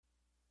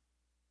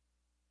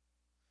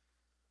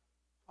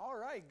All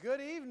right,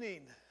 good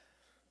evening.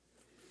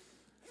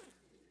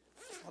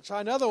 I'll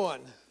try another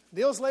one.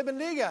 Dios le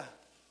bendiga.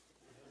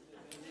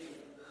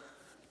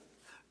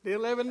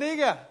 Dios le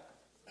bendiga.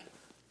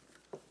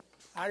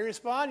 How you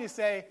respond? You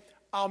say,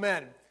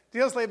 Amen.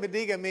 Dios le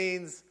bendiga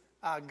means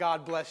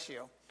God bless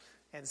you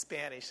in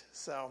Spanish.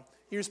 So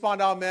you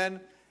respond, Amen,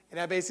 and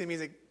that basically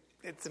means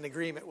it's an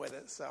agreement with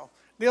it. So,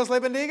 Dios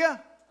le bendiga. Amen.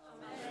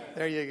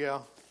 There you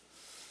go.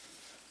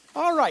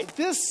 All right,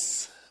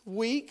 this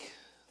week,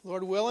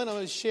 Lord willing, I'm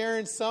going to be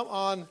sharing some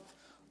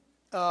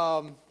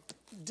on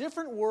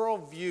different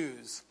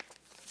worldviews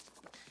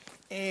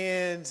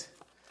and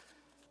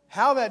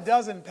how that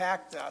does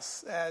impact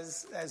us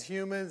as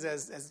humans,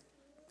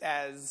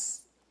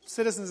 as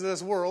citizens of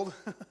this world,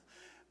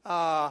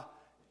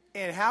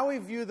 and how we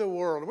view the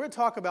world. We're going to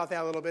talk about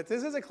that a little bit.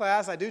 This is a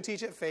class I do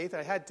teach at Faith.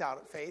 I had taught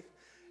at Faith.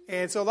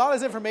 And so a lot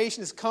of this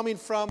information is coming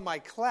from my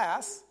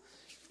class,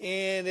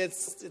 and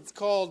it's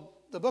called,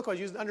 the book I was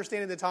using,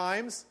 Understanding the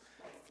Times.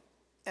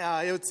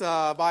 It's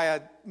by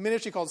a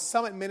ministry called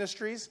Summit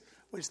Ministries,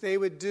 which they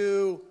would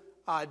do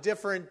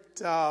different,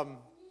 I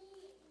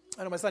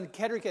know my son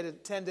Kedrick had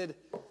attended,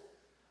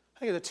 I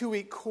think it was a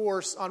 2-week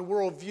course on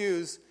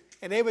worldviews,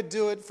 and they would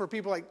do it for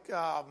people like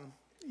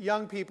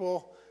young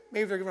people,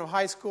 maybe they're from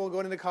high school,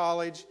 going into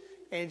college,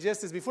 and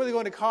just as before they go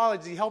into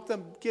college, he helped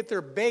them get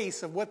their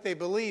base of what they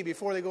believe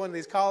before they go into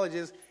these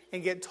colleges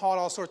and get taught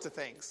all sorts of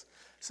things.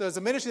 So it's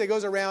a ministry that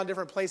goes around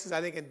different places,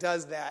 I think, and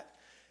does that.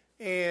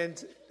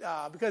 And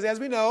because as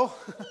we know,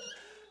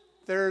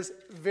 there's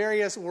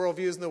various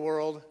worldviews in the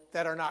world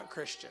that are not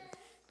Christian.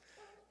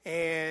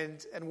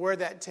 And where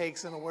that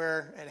takes them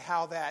and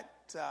how that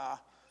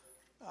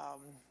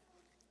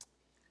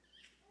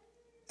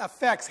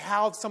affects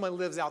how someone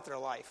lives out their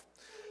life.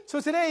 So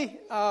today,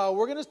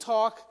 we're going to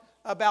talk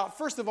about,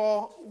 first of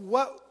all,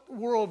 what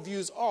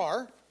worldviews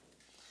are,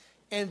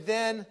 and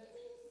then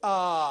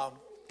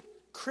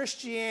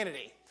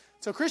Christianity.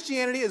 So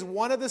Christianity is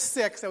one of the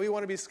 6 that we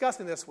want to be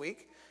discussing this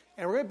week,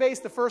 and we're going to base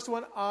the first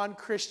one on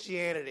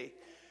Christianity.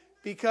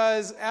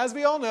 Because, as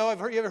we all know,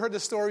 you ever heard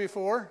this story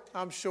before,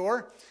 I'm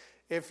sure.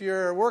 If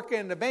you're working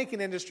in the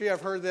banking industry, I've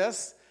heard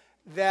this,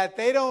 that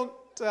they don't,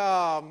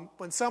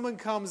 when someone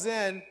comes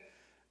in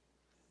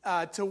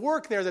to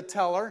work there as a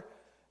teller,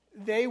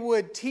 they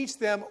would teach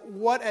them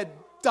what a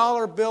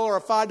dollar bill or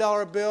a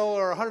 $5 bill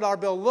or a $100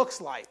 bill looks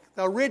like,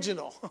 the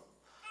original.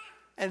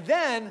 And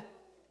then,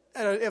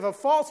 if a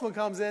false one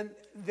comes in,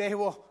 they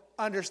will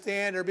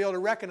understand or be able to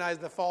recognize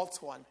the false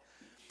one.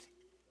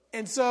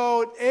 And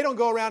so they don't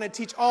go around and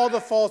teach all the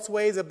false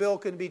ways a bill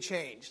can be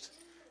changed.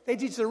 They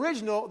teach the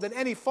original, then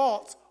any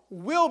false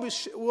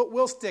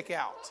will stick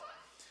out.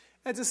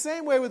 And it's the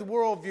same way with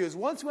worldviews.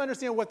 Once we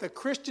understand what the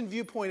Christian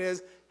viewpoint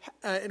is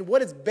and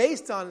what it's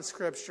based on in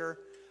Scripture,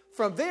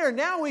 from there,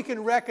 now we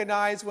can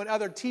recognize when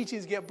other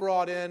teachings get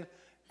brought in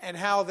and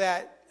how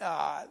that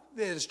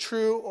is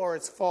true or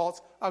it's false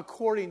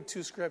according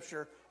to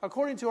Scripture,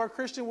 according to our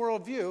Christian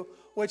worldview,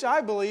 which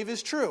I believe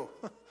is true.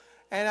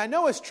 And I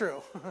know it's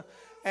true.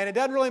 And it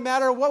doesn't really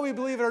matter what we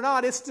believe it or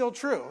not, it's still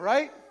true,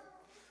 right?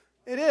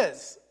 It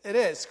is. It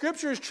is.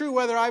 Scripture is true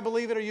whether I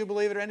believe it or you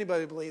believe it or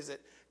anybody believes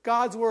it.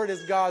 God's word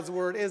is God's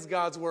word is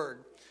God's word.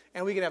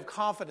 And we can have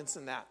confidence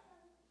in that.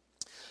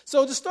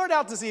 So to start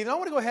out this evening, I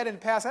want to go ahead and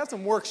pass. I have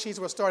some worksheets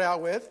we'll start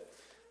out with.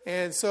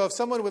 And so if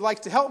someone would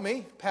like to help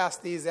me pass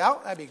these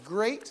out, that'd be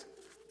great.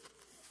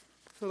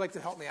 Who would like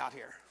to help me out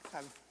here? I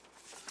have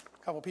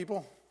a couple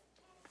people.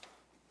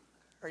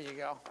 There you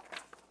go.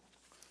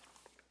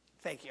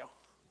 Thank you.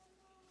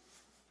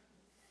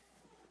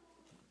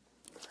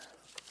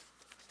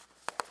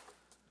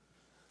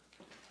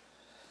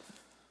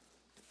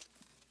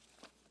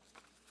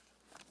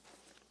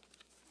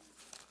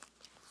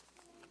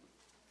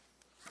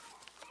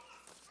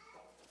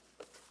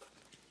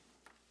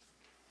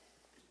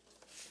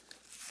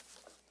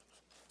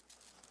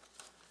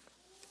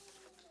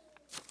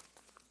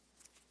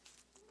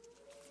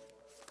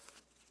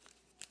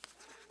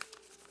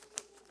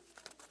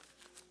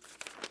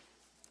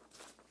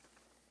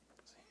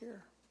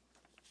 Here.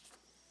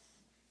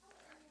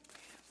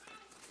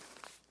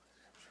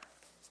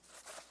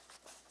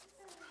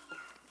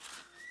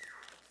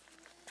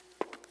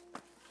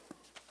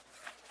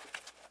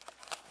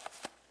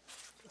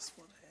 This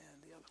one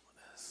and the other one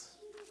is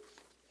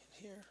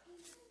in here.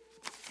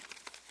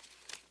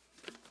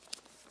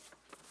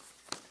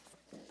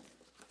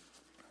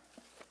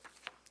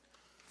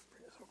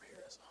 Bring this over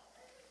here as well.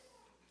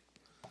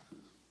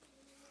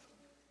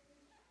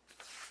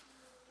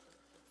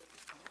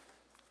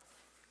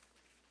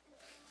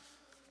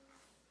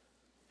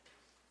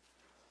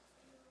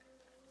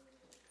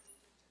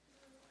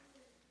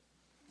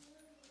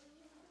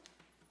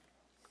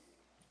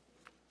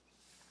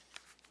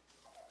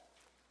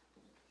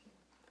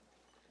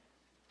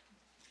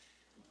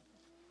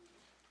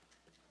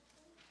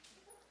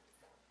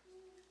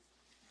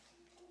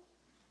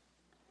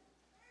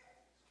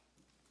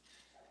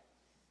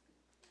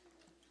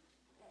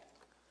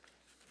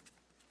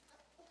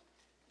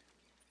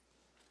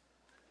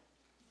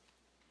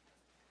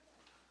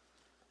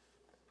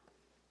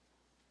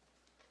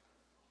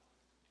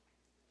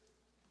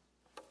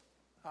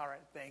 All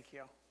right, thank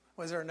you.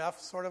 Was there enough,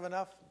 sort of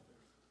enough?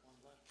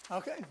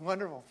 Okay,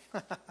 wonderful.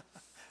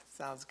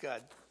 Sounds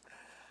good.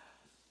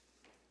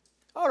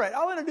 All right,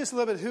 I'll introduce a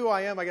little bit who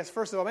I am, I guess.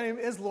 First of all, my name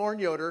is Loren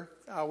Yoder.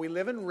 We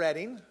live in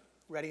Reading,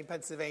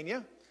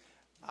 Pennsylvania.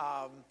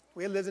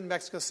 We had lived in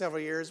Mexico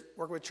several years,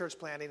 working with church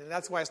planting, and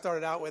that's why I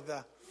started out with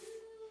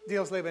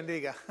Dios le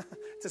bendiga.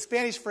 It's a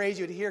Spanish phrase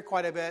you'd hear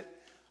quite a bit.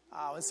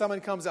 When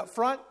someone comes up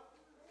front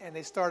and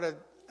they started,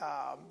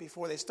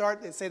 before they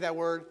start, they say that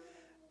word,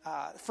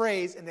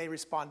 phrase, and they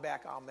respond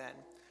back, amen.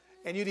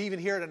 And you'd even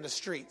hear it in the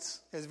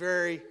streets. It's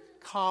very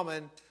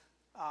common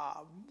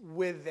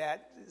with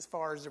that as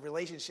far as the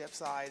relationship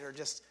side or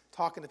just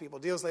talking to people.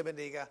 Dios le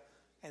bendiga,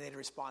 and they'd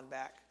respond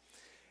back.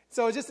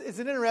 So it's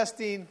an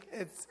interesting,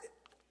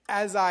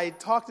 as I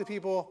talk to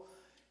people,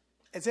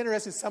 it's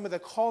interesting some of the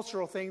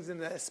cultural things in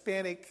the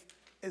Hispanic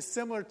is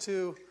similar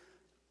to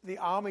the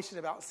Amish, it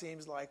about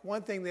seems like.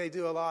 One thing they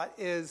do a lot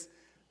is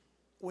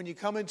when you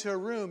come into a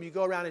room, you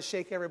go around and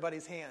shake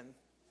everybody's hand.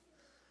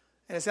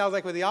 And it sounds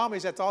like with the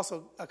Amish, that's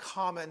also a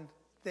common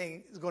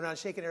thing, is going around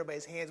shaking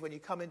everybody's hands when you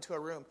come into a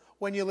room.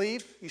 When you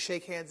leave, you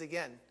shake hands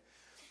again.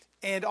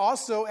 And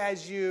also,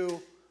 if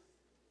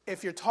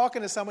you're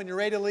talking to someone, you're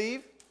ready to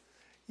leave,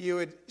 you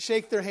would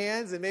shake their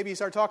hands, and maybe you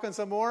start talking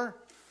some more.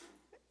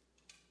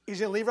 You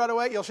didn't leave right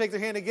away, you'll shake their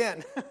hand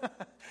again.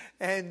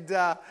 And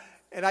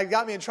it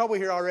got me in trouble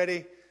here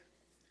already.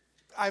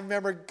 I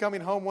remember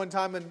coming home one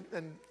time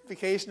in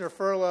vacation or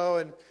furlough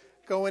and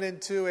going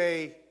into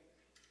an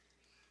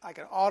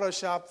auto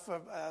shop.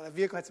 A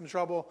vehicle had some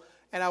trouble.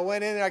 And I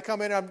went in and I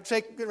come in and I'm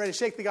getting ready to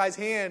shake the guy's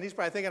hand. He's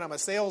probably thinking I'm a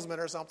salesman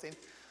or something.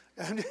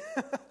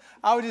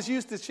 I was just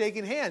used to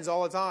shaking hands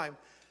all the time.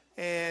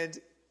 And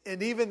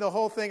even the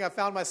whole thing, I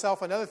found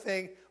myself another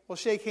thing. We'll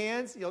shake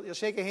hands. You'll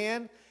shake a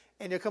hand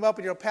and you'll come up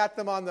and you'll pat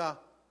them on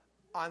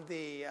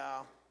the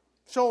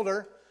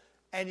shoulder.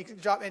 And you can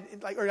drop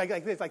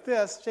like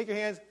this, shake your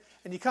hands,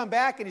 and you come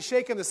back and you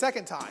shake them the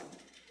second time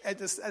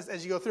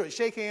as you go through it.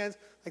 Shake hands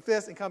like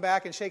this and come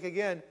back and shake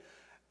again.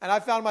 And I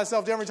found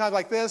myself different times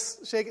like this,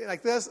 shaking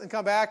like this, and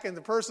come back, and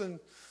the person,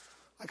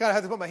 I kind of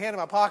have to put my hand in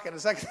my pocket in a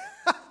second.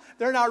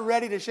 They're not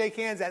ready to shake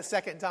hands that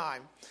second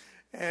time.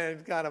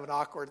 And kind of an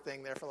awkward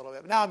thing there for a little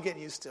bit. But now I'm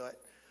getting used to it.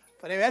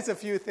 But anyway, that's a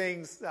few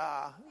things.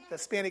 The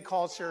Hispanic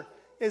culture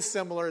is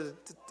similar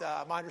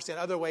to my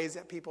understanding. Other ways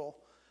that people,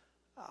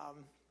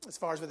 as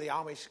far as with the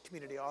Amish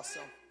community also.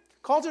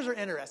 Cultures are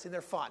interesting.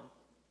 They're fun.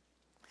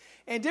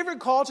 And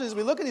different cultures, as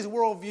we look at these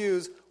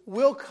worldviews,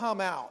 will come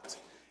out.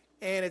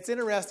 And it's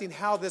interesting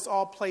how this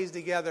all plays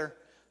together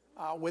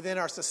within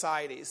our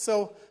societies.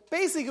 So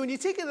basically, when you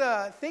think of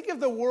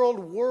the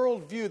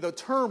worldview, the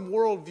term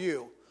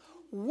worldview,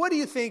 what do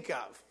you think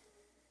of?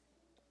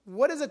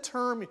 What is a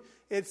term?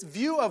 It's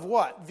view of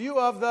what? View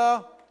of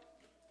the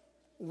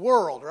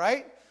world,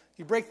 right?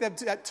 You break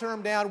that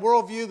term down,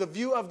 worldview, the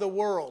view of the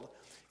world,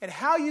 and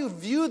how you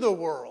view the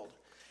world.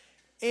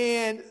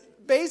 And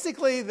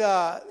basically,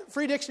 the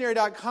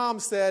freedictionary.com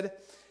said,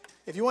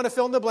 if you want to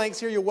fill in the blanks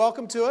here, you're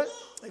welcome to it.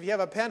 If you have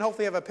a pen,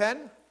 hopefully you have a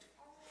pen.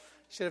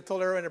 Should have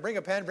told everyone to bring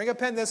a pen. Bring a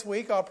pen this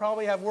week. I'll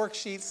probably have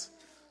worksheets,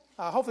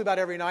 hopefully about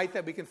every night,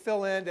 that we can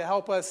fill in to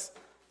help us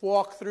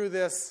walk through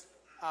this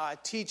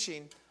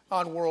teaching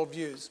on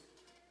worldviews.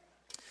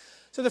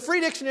 So the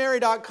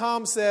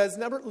freedictionary.com says,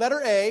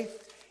 letter A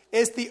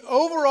is the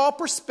overall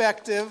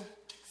perspective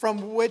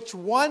from which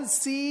one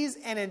sees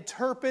and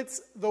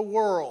interprets the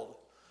world.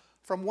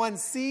 From one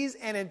sees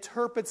and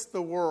interprets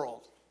the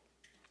world.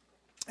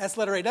 That's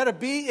letter A. Letter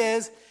B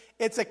is,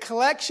 it's a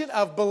collection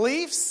of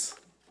beliefs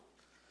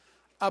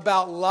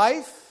about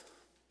life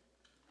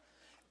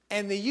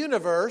and the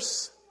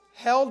universe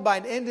held by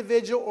an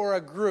individual or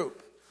a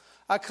group.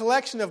 A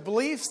collection of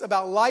beliefs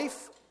about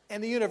life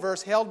and the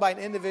universe held by an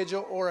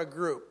individual or a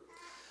group.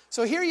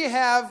 So here you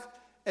have,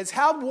 it's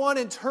how one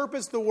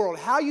interprets the world,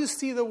 how you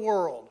see the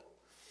world.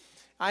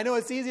 I know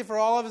it's easy for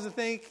all of us to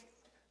think,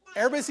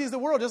 everybody sees the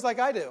world just like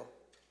I do.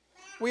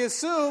 We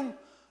assume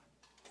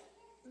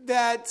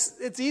that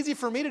it's easy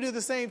for me to do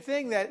the same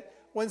thing, that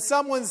when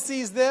someone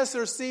sees this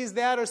or sees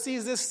that or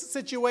sees this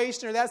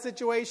situation or that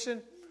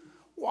situation,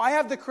 well, I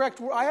have the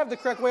correct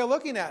way of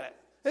looking at it.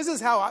 This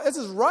is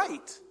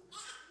right.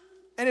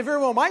 And it very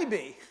well might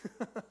be.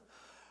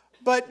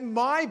 But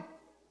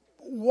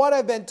what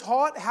I've been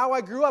taught, how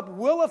I grew up,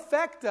 will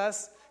affect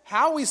us,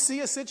 how we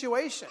see a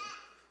situation,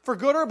 for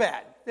good or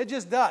bad. It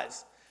just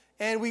does.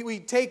 And we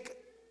take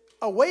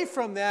away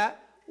from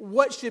that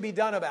what should be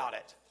done about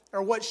it,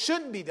 or what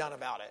shouldn't be done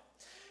about it.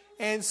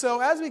 And so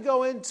as we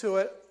go into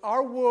it,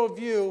 our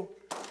worldview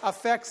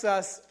affects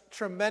us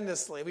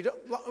tremendously. We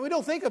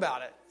don't think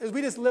about it, as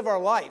we just live our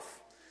life.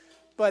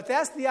 But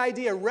that's the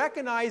idea,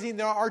 recognizing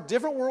there are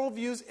different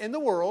worldviews in the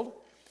world,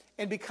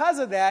 and because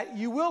of that,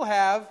 you will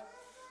have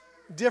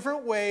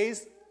different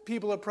ways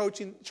people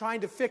approaching,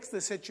 trying to fix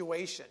the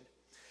situation.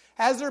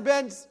 Has there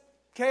been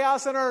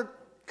chaos in our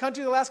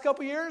country the last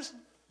couple of years?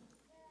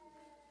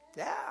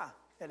 Yeah,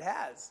 it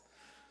has.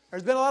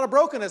 There's been a lot of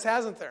brokenness,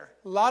 hasn't there?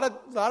 A lot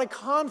of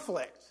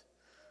conflict.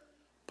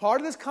 part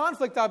of this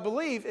conflict, I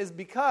believe, is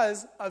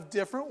because of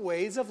different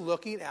ways of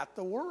looking at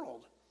the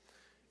world.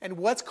 And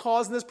what's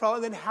causing this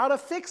problem, and then how to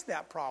fix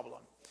that problem.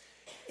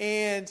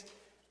 And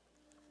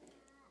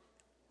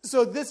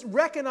so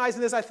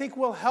recognizing this, I think,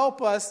 will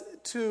help us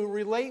to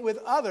relate with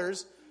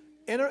others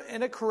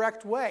in a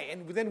correct way.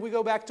 And then we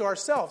go back to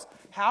ourselves.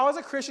 How, as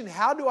a Christian,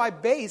 how do I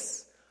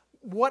base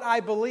what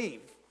I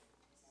believe?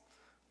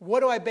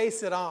 What do I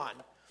base it on?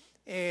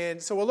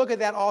 And so we'll look at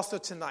that also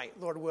tonight,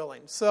 Lord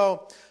willing.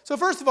 So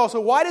first of all,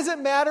 why does it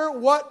matter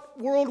what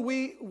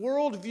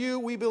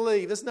worldview we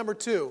believe? This is number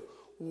 2.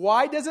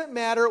 Why does it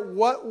matter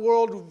what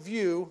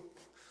worldview?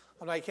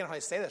 I can't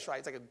hardly say this right.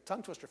 It's like a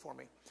tongue twister for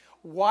me.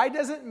 Why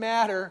does it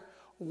matter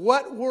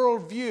what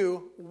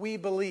worldview we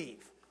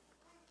believe?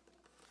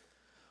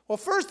 Well,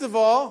 first of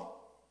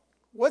all,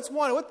 let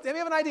me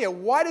have an idea.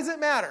 Why does it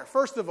matter?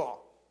 First of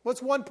all,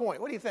 what's one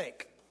point? What do you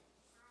think?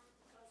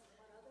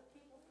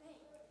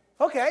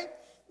 Okay,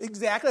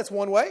 exactly. That's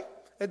one way.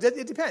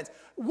 It depends.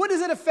 What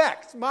does it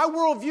affect? My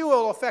worldview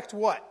will affect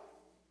what?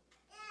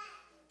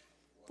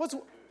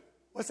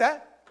 What's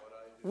that?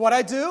 What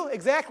I do?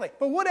 Exactly.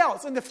 But what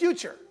else in the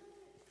future?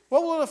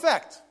 What will it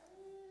affect?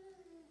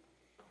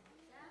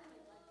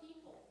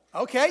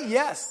 Okay,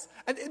 yes.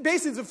 And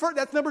basically,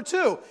 that's number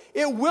 2.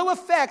 It will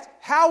affect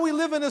how we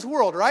live in this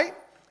world, right?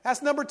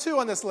 That's number 2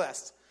 on this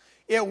list.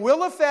 It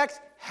will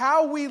affect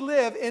how we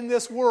live in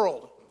this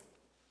world.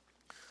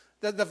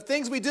 The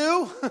things we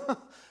do,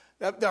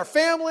 our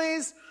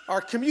families,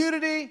 our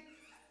community,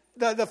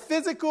 the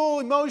physical,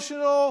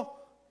 emotional,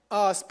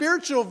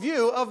 spiritual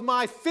view of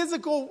my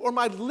physical or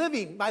my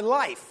living, my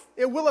life.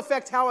 It will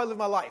affect how I live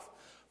my life.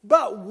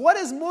 But what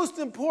is most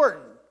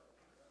important?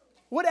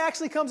 What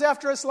actually comes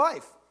after this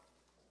life?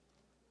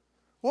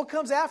 What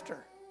comes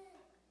after?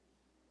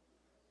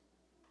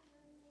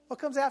 What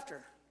comes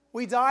after?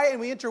 We die and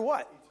we enter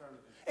what?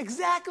 Eternity.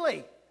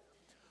 Exactly.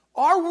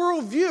 Our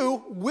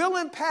worldview will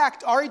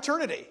impact our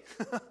eternity.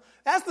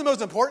 That's the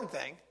most important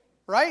thing,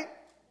 right?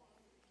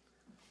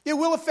 It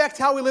will affect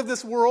how we live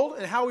this world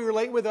and how we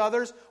relate with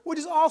others, which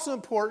is also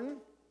important.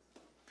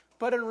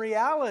 But in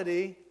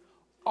reality,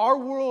 our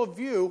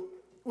worldview,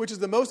 which is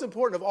the most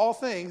important of all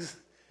things,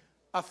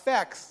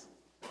 affects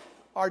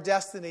our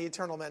destiny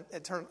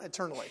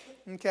eternally.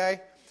 Okay?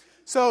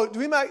 So do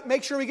we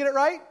make sure we get it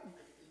right?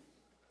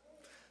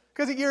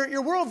 Because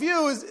your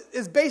worldview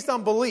is based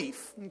on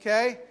belief.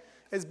 Okay?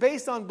 It's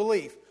based on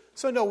belief.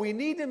 So no, we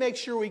need to make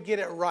sure we get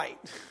it right.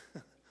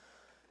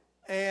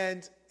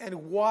 and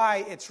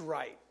why it's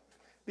right.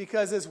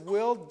 Because this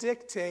will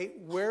dictate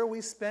where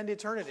we spend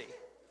eternity.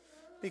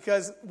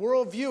 Because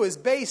worldview is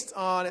based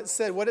on,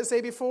 what did it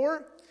say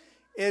before?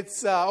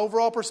 It's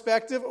overall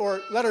perspective,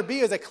 or letter B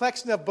is a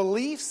collection of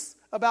beliefs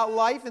about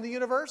life in the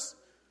universe.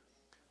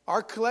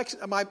 Our collection,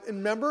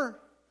 remember,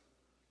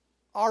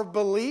 our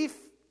belief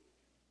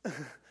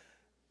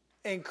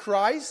in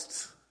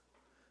Christ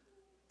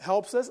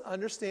helps us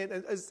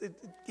understand.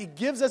 It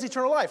gives us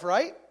eternal life,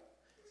 right?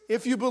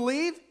 If you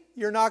believe,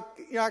 you're not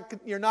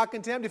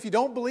condemned. If you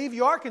don't believe,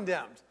 you are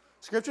condemned.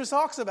 Scripture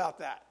talks about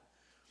that.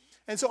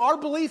 And so our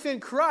belief in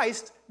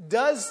Christ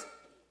does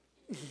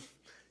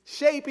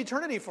shape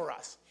eternity for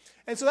us.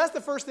 And so that's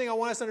the first thing I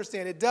want us to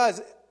understand. It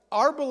does.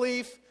 Our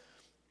belief,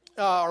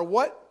 or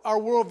what our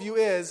worldview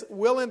is,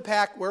 will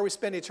impact where we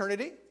spend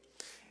eternity.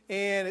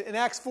 And in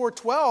Acts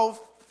 4:12,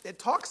 it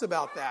talks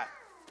about that.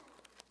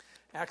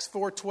 Acts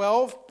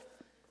 4:12.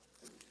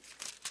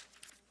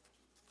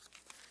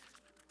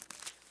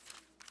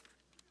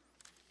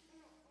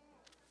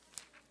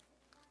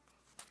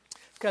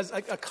 Because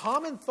a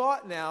common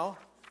thought now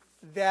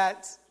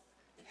that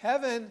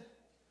heaven,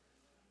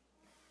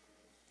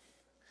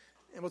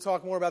 and we'll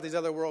talk more about these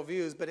other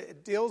worldviews, but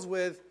it deals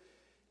with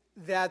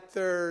that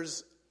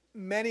there's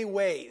many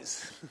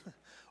ways,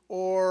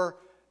 or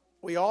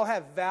we all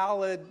have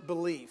valid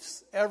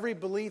beliefs. Every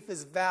belief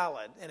is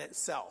valid in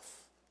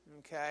itself,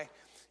 okay?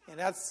 And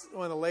that's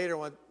one of the later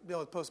ones,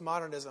 dealing with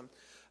postmodernism.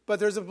 But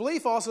there's a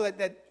belief also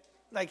that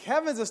like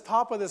heaven's the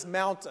top of this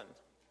mountain.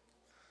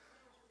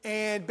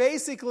 And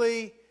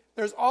basically,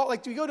 there's all,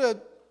 like, you go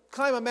to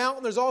climb a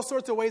mountain, there's all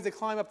sorts of ways to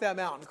climb up that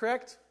mountain,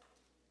 correct?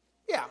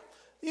 Yeah.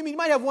 You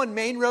might have one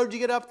main road to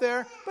get up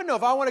there, but no,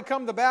 if I want to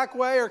come the back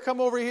way or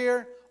come over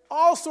here,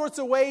 all sorts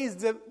of ways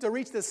to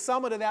reach the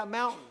summit of that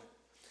mountain.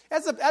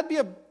 That'd be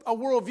a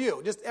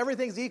worldview. Just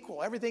everything's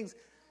equal.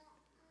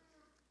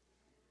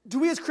 Do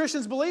we as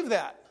Christians believe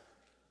that?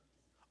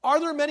 Are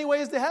there many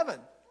ways to heaven?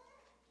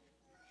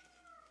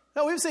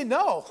 No, we would say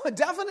no. A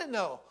definite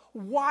no.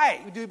 Why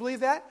do we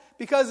believe that?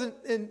 Because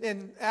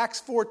in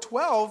Acts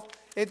 4:12,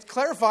 it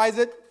clarifies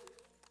it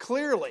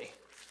clearly.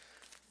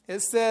 It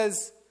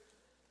says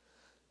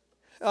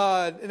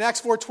in Acts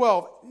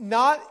 4:12,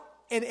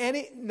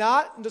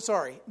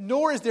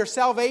 nor is there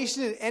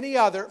salvation in any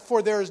other,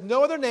 for there is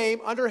no other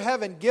name under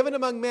heaven given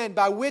among men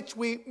by which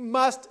we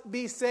must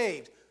be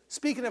saved.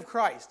 Speaking of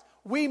Christ,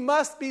 we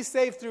must be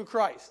saved through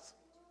Christ.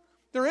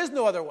 There is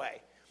no other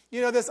way.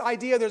 This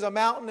idea there's a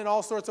mountain and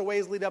all sorts of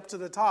ways lead up to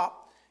the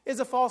top is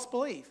a false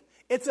belief.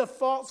 It's a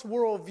false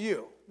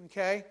worldview,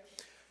 okay?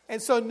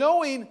 And so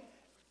knowing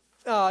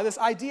this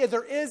idea,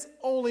 there is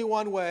only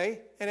one way,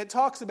 and it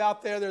talks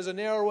about there's a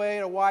narrow way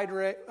and a wide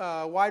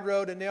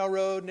road, a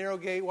narrow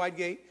gate, wide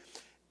gate.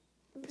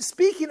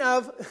 Speaking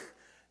of,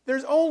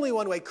 there's only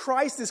one way.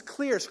 Christ is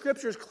clear.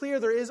 Scripture is clear.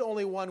 There is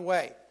only one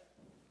way.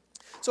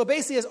 So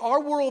basically, as our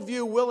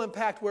worldview will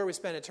impact where we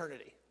spend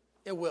eternity.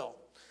 It will.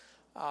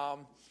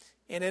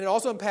 And it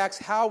also impacts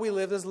how we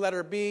live. This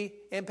letter B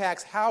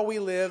impacts how we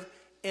live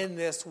in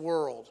this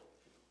world.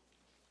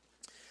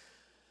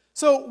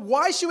 So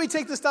why should we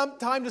take this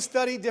time to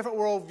study different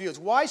worldviews?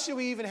 Why should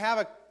we even have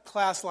a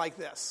class like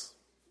this?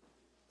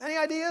 Any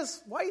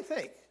ideas? Why do you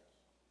think?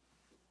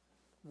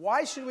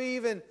 Why should we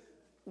even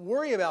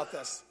worry about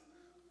this?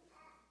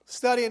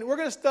 Studying. We're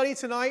going to study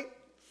tonight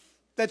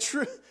the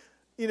truth.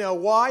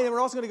 Why? And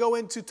we're also going to go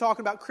into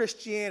talking about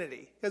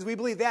Christianity, because we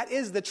believe that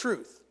is the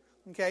truth.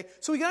 Okay?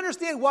 So we can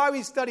understand why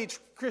we study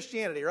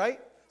Christianity, right?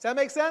 Does that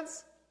make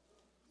sense?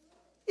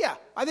 Yeah.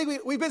 I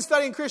think we've been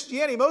studying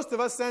Christianity, most of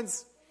us,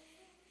 since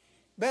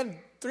been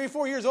 3 or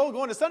 4 years old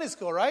going to Sunday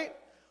school, right?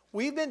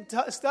 We've been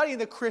studying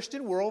the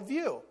Christian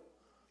worldview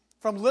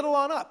from little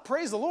on up.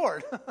 Praise the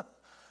Lord.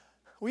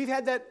 We've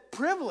had that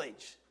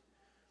privilege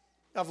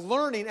of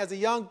learning as a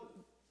young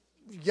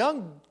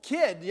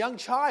kid, young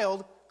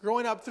child,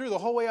 growing up through, the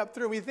whole way up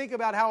through. We think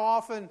about how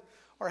often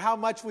or how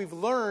much we've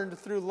learned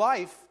through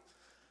life.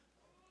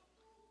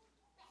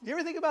 Do you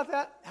ever think about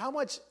that? How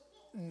much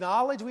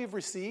knowledge we've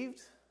received?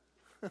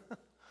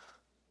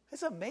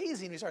 It's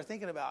amazing when you start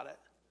thinking about it.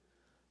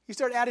 You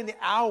start adding the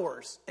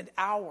hours and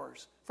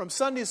hours from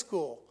Sunday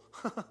school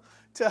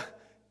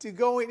to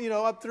going,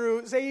 up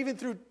through, say even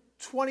through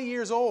 20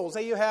 years old.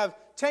 Say you have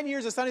 10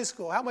 years of Sunday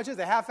school. How much is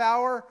it? A half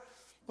hour?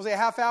 We'll say a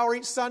half hour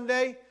each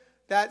Sunday.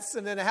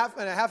 And then a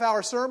half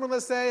hour sermon,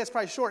 let's say. That's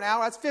probably short, an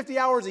hour. That's 50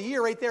 hours a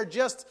year right there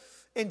just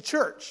in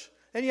church.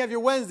 Then you have your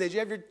Wednesdays. You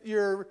have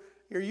your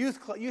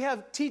youth club. You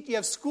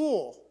have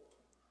school.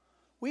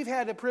 We've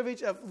had the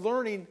privilege of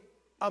learning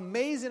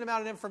amazing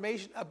amount of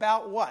information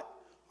about what?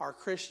 Our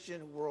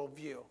Christian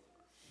worldview.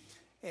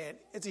 And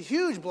it's a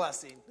huge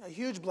blessing. A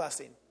huge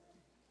blessing.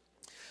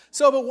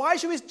 So, but why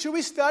should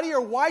we study, or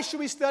why should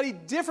we study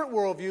different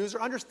worldviews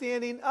or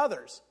understanding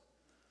others?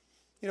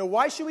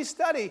 Why should we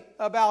study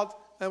about,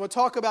 and we'll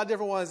talk about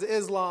different ones,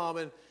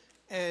 Islam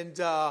and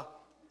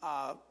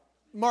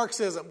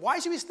Marxism. Why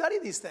should we study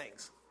these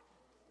things?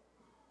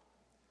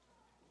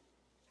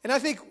 And I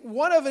think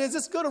one of it is,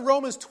 let's go to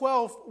Romans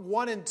 12,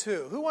 1 and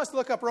 2. Who wants to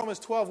look up Romans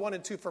 12, 1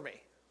 and 2 for me?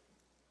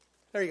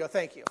 There you go.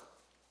 Thank you,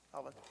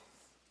 Alvin.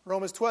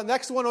 Romans 12.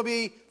 Next one will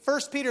be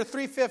 1 Peter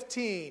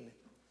 3:15.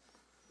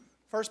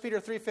 1 Peter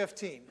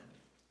 3:15.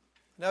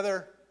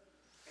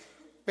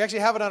 We actually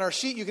have it on our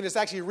sheet. You can just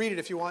actually read it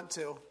if you want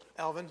to,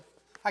 Alvin.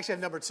 I actually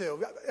have number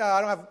 2. I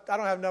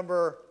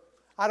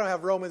don't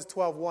have Romans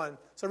 12:1.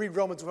 So read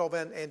Romans 12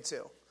 and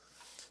 2.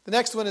 The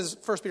next one is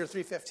 1 Peter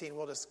 3:15.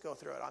 We'll just go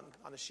through it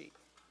on the sheet.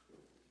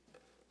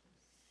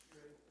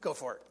 Go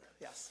for it.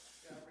 Yes.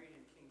 Yeah, I'm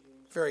reading King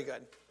James. Very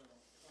good.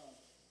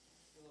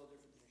 A little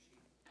different than your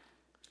sheet.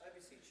 I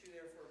beseech you,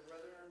 therefore,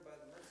 brethren, by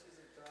the mercies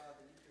of God,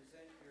 that you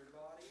present your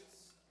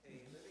bodies a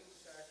living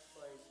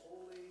sacrifice,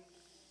 holy,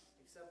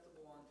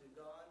 acceptable unto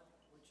God,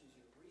 which is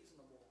your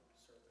reasonable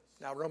service.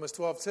 Now Romans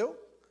 12:2.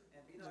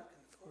 And be not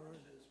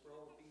conformed to this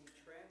world, be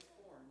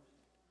transformed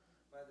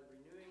by the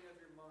renewing of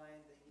your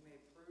mind, that you may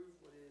prove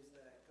what is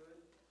that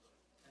good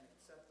and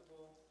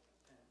acceptable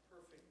and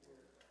perfect will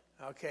of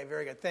God. Okay,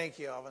 very good. Thank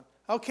you, Alvin.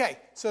 Okay,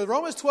 so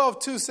Romans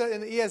 12:2 says,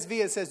 in the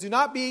ESV, it says, do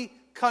not be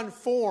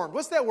conformed.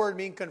 What's that word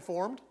mean,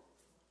 conformed?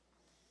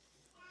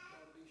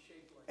 Don't be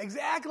shaped like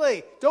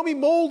Exactly. Don't be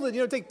molded.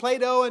 Take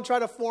Play-Doh and try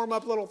to form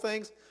up little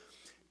things.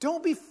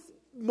 Don't be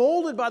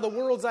molded by the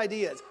world's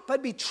ideas,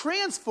 but be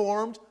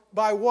transformed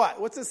by what?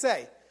 What's it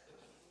say?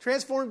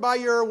 Transformed by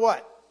your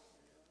what?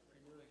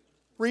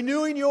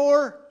 Renewing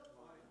your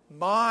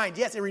mind.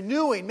 Yes,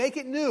 renewing. Make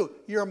it new.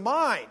 Your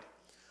mind.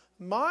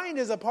 Mind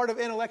is a part of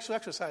intellectual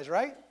exercise,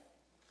 right?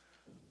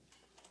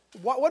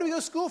 What do we go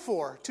to school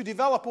for? To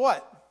develop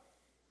what?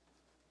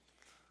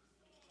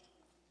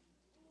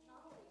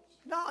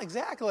 No,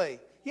 exactly.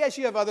 Yes,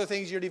 you have other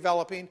things you're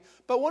developing,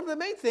 but one of the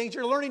main things,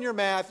 you're learning your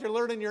math, you're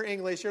learning your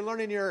English, you're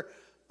learning your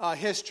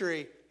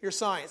history, your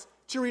science,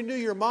 to renew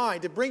your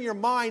mind, to bring your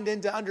mind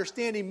into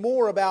understanding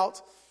more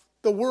about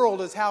the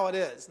world as how it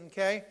is,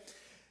 okay?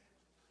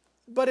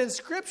 But in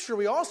Scripture,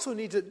 we also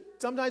need to,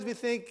 sometimes we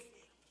think,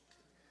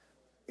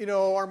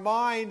 our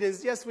mind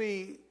is,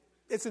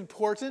 it's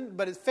important,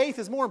 but faith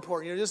is more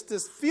important, just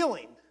this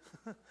feeling.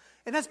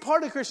 And that's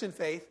part of the Christian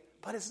faith,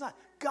 but it's not.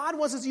 God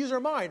wants us to use our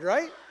mind,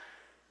 right?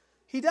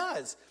 He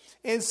does.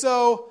 And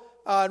so,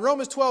 in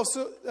Romans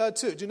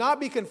 12:2, do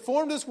not be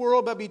conformed to this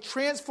world, but be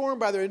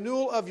transformed by the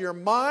renewal of your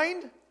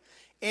mind,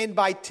 and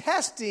by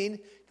testing,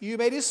 you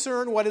may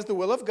discern what is the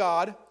will of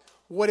God,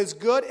 what is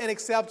good and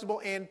acceptable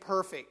and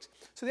perfect.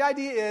 So the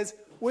idea is,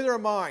 with our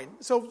mind.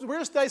 So we're going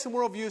to study some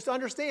worldviews to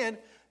understand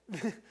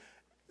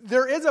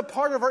there is a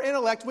part of our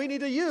intellect we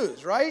need to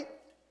use, right?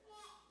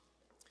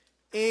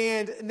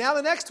 And now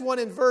the next one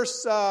in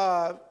verse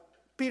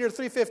Peter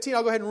 3:15,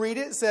 I'll go ahead and read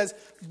it. It says,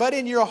 "But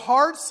in your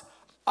hearts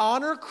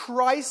honor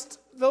Christ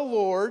the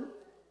Lord."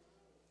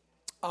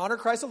 Honor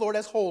Christ the Lord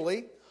as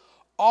holy,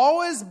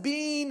 always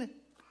being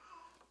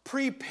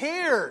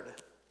prepared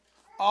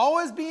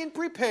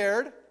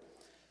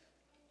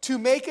to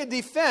make a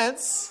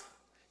defense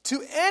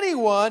to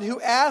anyone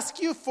who asks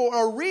you for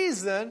a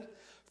reason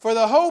for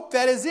the hope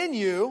that is in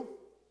you,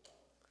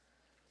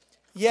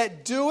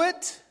 yet do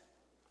it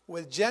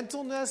with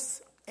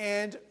gentleness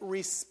and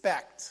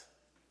respect.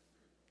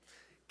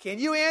 Can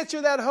you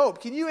answer that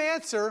hope? Can you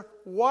answer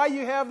why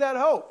you have that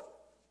hope?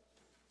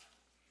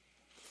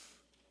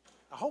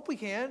 I hope we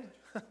can.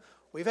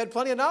 We've had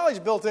plenty of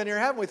knowledge built in here,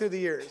 haven't we, through the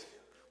years?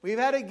 We've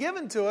had it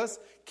given to us.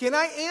 Can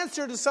I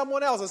answer to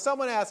someone else? If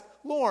someone asks,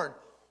 Loren,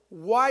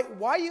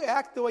 why you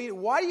act the way you do?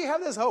 Why do you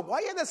have this hope? Why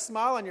do you have this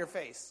smile on your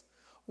face?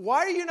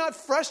 Why are you not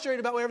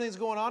frustrated about everything's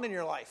going on in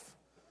your life?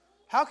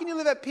 How can you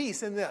live at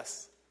peace in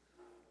this?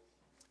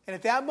 And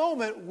at that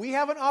moment, we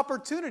have an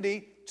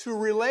opportunity to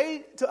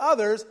relate to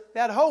others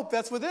that hope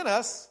that's within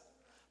us.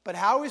 But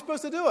how are we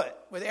supposed to do it?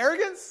 With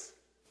arrogance?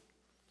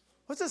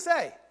 What's it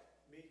say?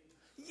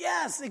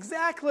 Yes,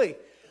 exactly.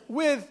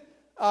 With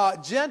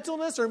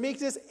gentleness or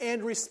meekness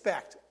and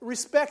respect.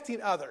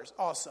 Respecting others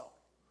also.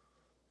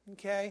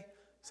 Okay?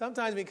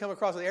 Sometimes we can come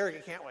across as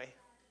arrogant, can't we?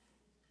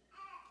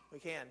 We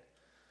can.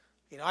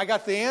 I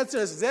got the answer.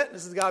 This is it.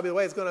 This has got to be the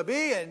way it's going to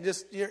be. And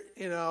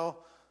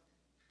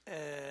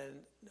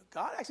and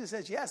God actually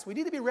says, yes, we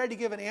need to be ready to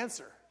give an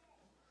answer.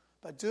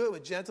 But do it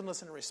with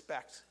gentleness and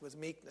respect, with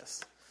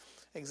meekness.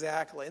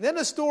 Exactly. And then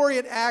the story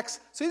in Acts.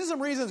 So these are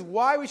some reasons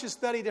why we should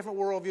study different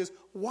worldviews,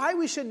 why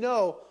we should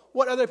know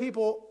what other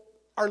people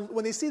are,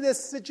 when they see this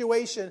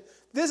situation,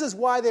 this is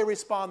why they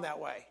respond that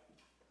way.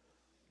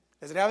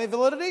 Does it have any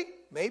validity?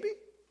 Maybe.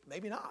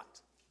 Maybe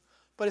not.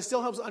 But it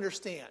still helps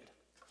understand.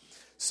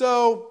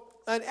 So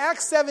in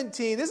Acts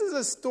 17, this is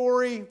a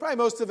story probably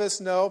most of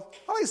us know.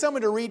 I'd like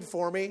someone to read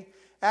for me.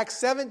 Acts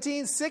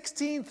 17,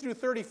 16 through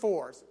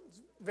 34.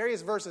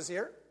 Various verses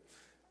here.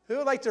 Who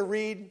would like to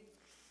read?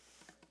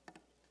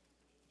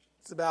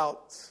 It's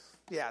about,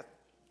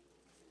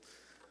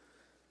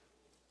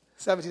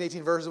 17,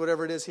 18 verses,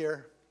 whatever it is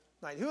here.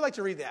 Who would like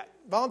to read that?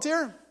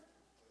 Volunteer?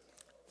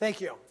 Thank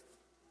you.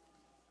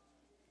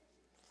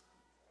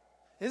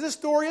 This is a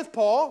story of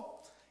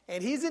Paul,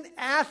 and he's in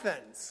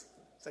Athens.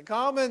 It's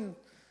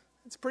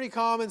a pretty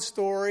common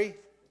story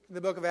in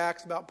the book of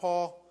Acts about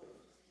Paul.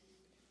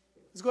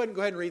 Let's go ahead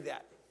and read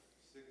that.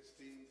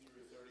 16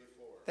 through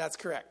 34. That's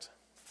correct.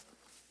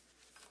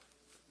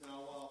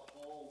 Now, while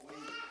Paul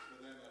waited for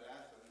them at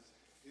Athens,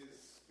 his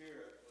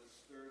spirit was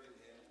stirred in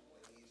him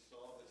when he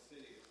saw the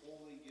city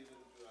wholly given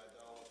to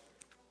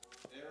idolatry.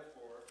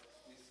 Therefore,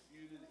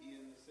 disputed he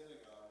in the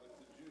synagogue with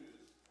the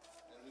Jews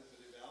and with the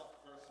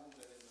devout persons,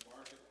 and in the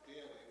market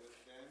daily with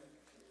them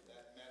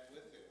that met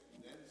with him.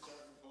 Then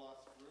certain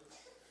philosophers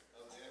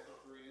of the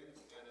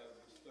Epicureans and of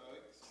the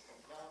Stoics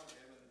confounded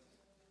him, and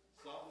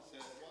some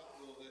said,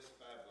 "What will this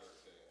babbler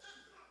say?"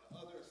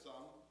 Others,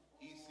 some,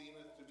 "He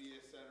seemeth to be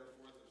a setter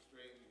forth of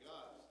strange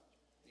gods,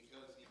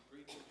 because he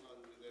preacheth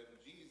unto them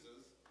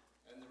Jesus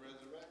and the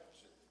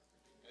resurrection."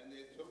 And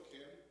they took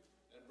him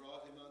and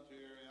brought him unto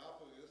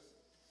Areopagus,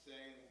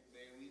 saying,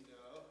 "May we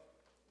know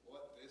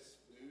what this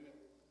new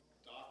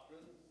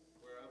doctrine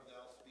whereof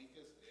thou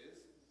speakest is?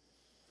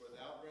 For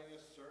thou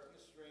bringest certain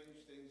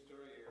strange things to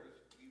our ears.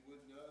 We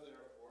would know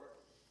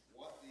therefore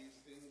what these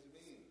things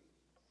mean.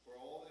 For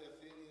all the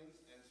Athenians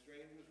and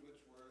strangers which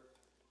were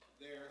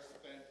there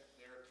spent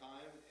their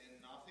time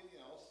in nothing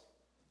else,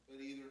 but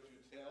either to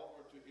tell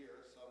or to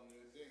hear some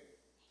new thing."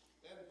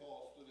 Then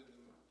Paul stood in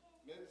the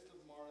midst of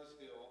Mars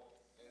Hill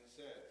and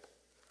said,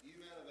 "Ye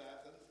men of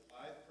Athens,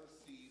 I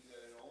perceive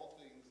that in all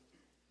things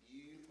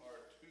ye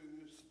are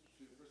too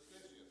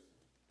superstitious.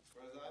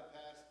 For as I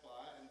passed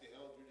by and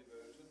beheld your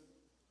devotion,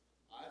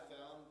 I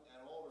found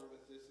an altar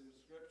with this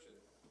inscription,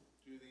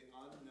 To the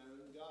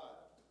unknown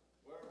God.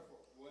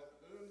 Wherefore,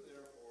 whom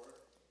therefore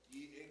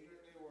ye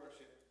ignorantly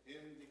worship,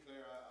 him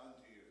declare I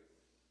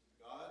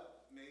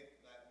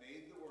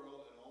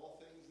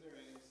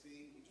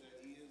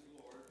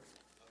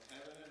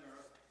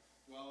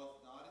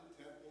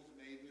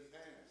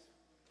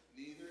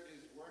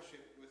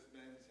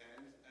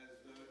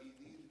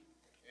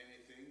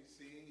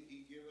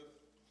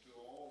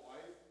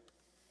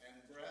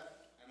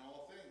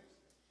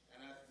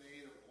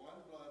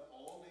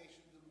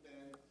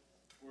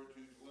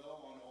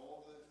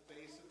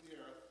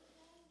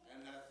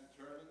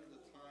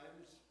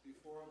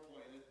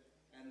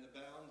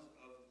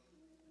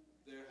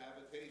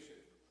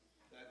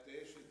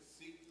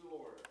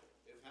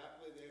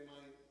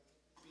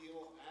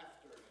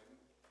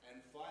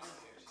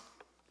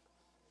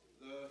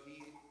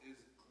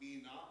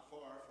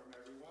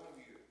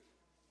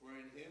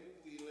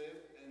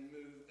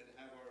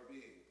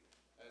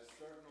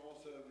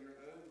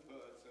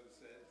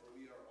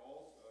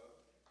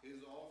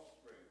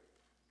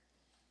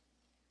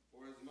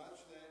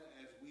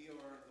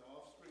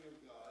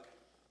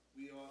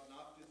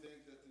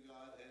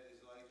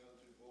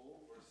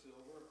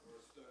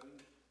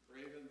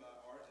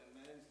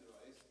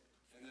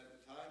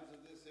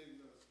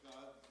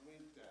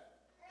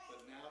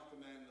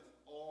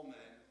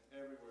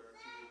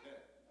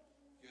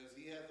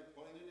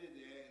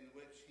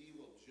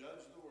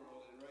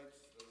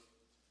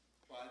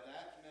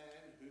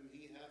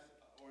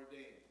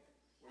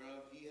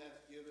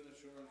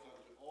assurance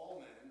unto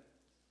all men,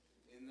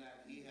 in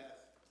that he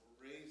hath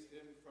raised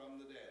him from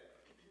the dead.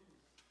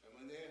 And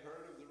when they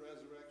heard of the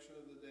resurrection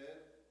of the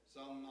dead,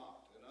 some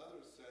mocked, and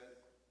others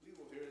said, We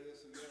will hear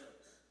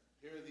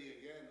thee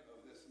again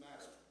of this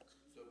matter.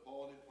 So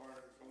Paul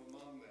departed from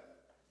among them.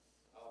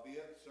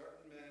 Howbeit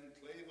certain men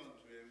clave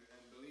unto him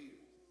and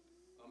believed,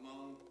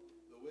 among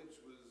the which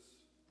was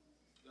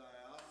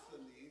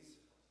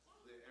Diogenes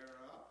the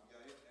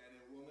Areopagite, and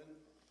a woman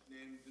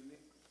named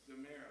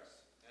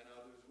Damaris, and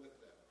others with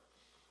them.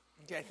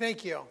 Okay,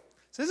 thank you.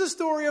 So this is a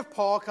story of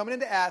Paul coming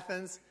into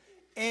Athens,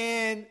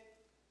 and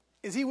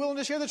is he willing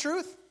to share the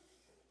truth?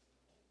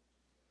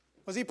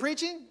 Was he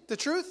preaching the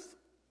truth?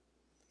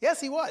 Yes,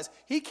 he was.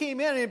 He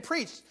came in and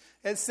preached.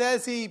 It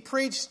says he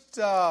preached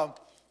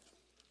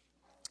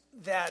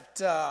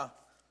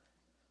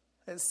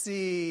let's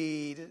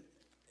see,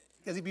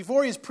 because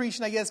before he was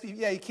preaching, I guess,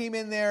 he came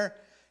in there.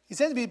 He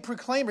said to be a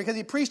proclaimer because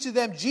he preached to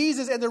them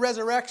Jesus and the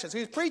resurrection. So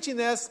he's preaching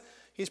this.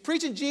 He's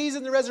preaching Jesus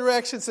and the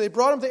resurrection. So they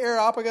brought him to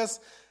Areopagus,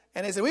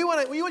 and they said, we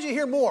want you to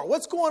hear more.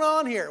 What's going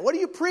on here? What are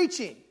you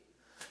preaching?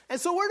 And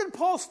so where did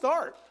Paul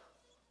start?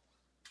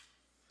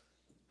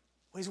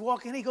 When he's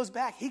walking in, he goes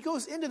back. He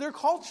goes into their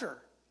culture.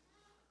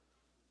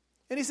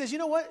 And he says, you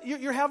know what?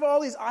 You have all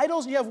these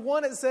idols, and you have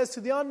one that says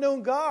to the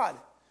unknown God. He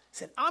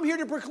said, I'm here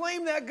to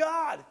proclaim that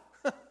God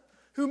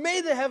who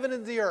made the heaven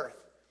and the earth.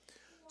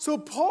 So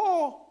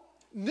Paul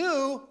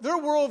knew their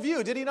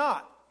worldview, did he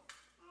not?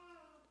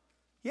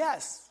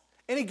 Yes.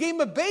 And he gave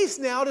him a base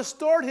now to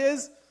start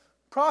his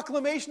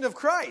proclamation of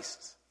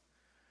Christ.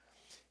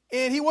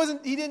 And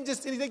he didn't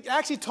just, and he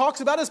actually talks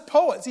about his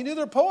poets. He knew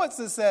their poets,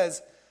 it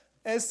says,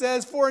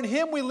 for in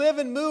him we live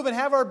and move and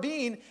have our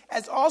being,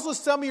 as also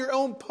some of your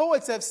own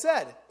poets have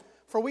said.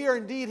 For we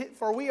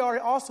are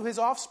also his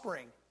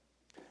offspring.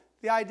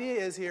 The idea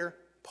is here,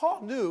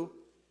 Paul knew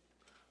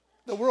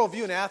the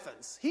worldview in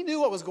Athens. He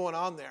knew what was going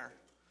on there.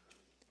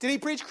 Did he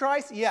preach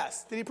Christ?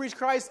 Yes. Did he preach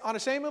Christ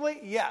unashamedly?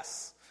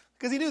 Yes.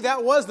 Because he knew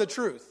that was the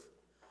truth.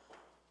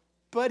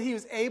 But he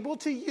was able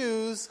to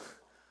use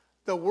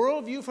the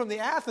worldview from the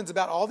Athens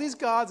about all these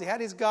gods. He had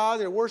these gods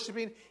they're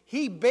worshiping.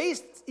 He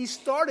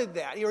started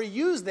that, or he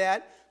used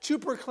that to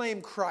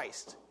proclaim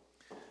Christ.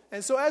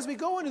 And so as we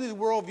go into these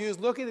worldviews,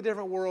 looking at the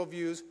different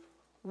worldviews,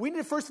 we need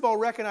to first of all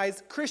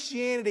recognize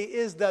Christianity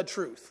is the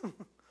truth.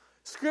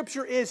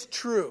 Scripture is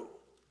true,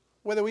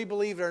 whether we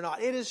believe it or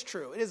not. It is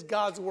true. It is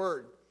God's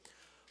word.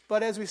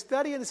 But as we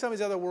study into some of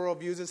these other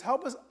worldviews, it's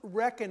help us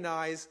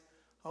recognize,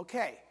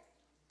 okay,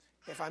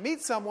 if I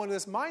meet someone with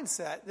this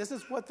mindset, this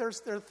is what they're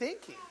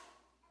thinking.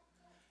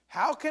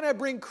 How can I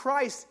bring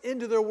Christ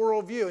into their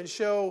worldview and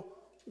show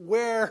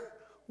where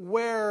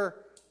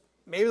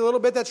maybe a little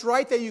bit that's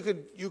right that you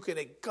can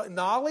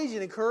acknowledge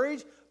and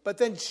encourage, but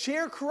then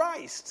share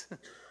Christ.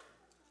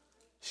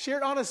 Share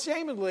it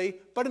unashamedly,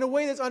 but in a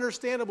way that's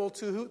understandable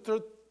to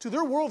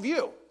their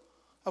worldview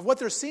of what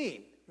they're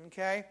seeing.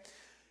 Okay?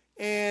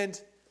 And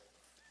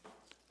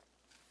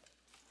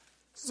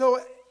so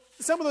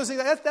some of those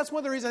things, that's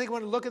one of the reasons I think I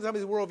want to look at some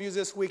of these worldviews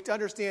this week to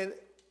understand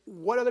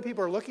what other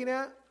people are looking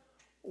at,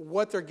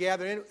 what they're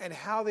gathering, and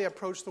how they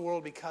approach the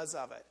world because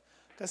of it.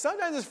 Because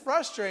sometimes it's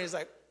frustrating. It's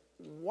like,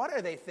 what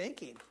are they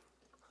thinking?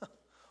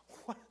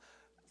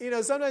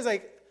 Sometimes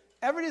like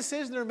every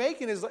decision they're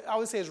making I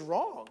would say is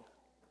wrong.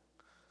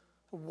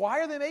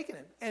 Why are they making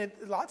it? And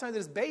a lot of times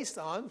it's based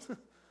on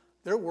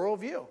their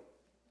worldview.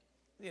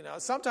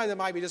 Sometimes it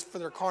might be just for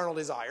their carnal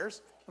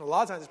desires. And a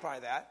lot of times it's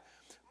probably that.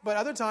 But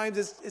other times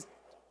it's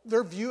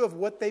their view of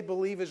what they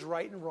believe is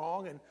right and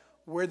wrong and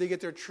where they get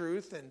their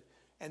truth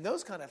and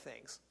those kind of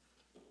things.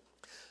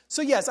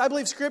 So yes, I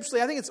believe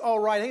scripturally, I think it's all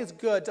right. I think it's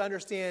good to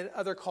understand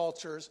other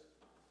cultures,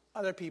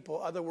 other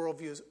people, other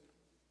worldviews,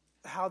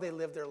 how they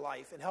live their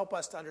life, and help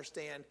us to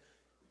understand.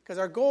 Because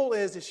our goal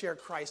is to share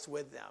Christ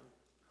with them.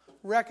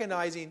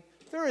 Recognizing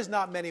there is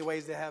not many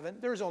ways to heaven.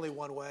 There is only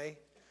one way.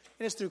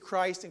 And it's through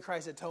Christ and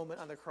Christ's atonement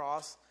on the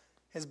cross,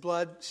 his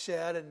blood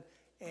shed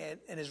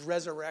and his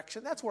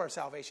resurrection. That's where our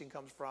salvation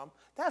comes from.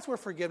 That's where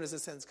forgiveness of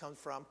sins comes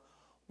from.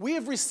 We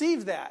have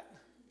received that.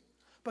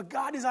 But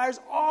God desires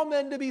all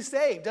men to be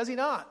saved, does he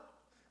not?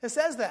 It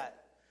says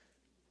that.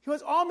 He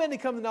wants all men to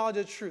come to the knowledge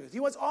of the truth.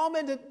 He wants all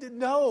men to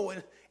know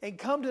and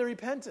come to the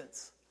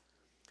repentance.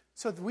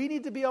 So we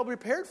need to be able to be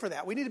prepared for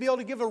that. We need to be able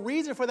to give a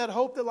reason for that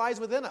hope that lies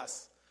within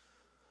us.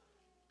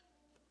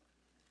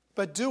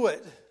 But do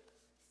it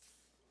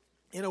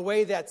in a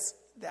way that's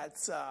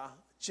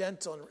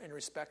gentle and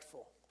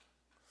respectful.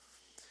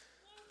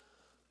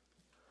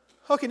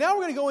 Okay, now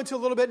we're going to go into a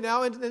little bit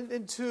now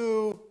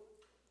into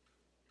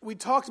we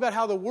talked about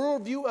how the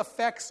worldview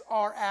affects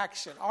our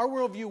action. Our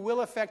worldview will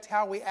affect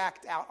how we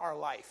act out our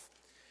life.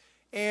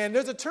 And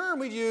there's a term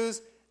we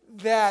use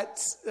that,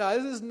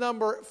 this is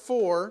number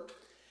 4,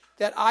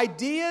 that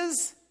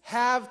ideas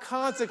have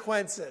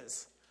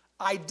consequences.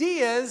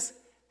 Ideas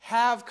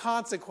have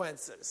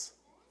consequences.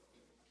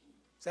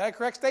 Is that a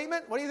correct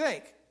statement? What do you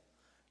think?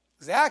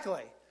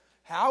 Exactly.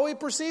 How we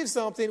perceive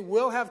something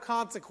will have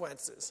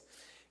consequences.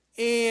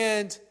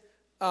 And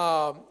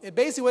And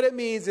basically what it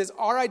means is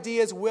our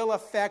ideas will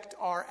affect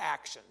our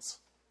actions.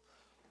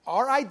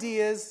 Our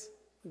ideas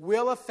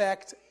will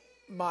affect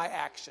my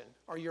action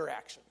or your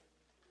action.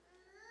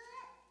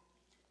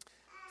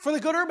 For the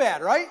good or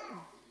bad, right?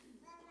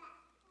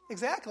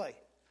 Exactly.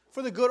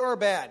 For the good or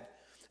bad.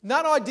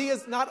 Not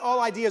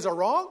all ideas are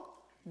wrong.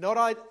 Not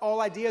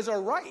all ideas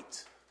are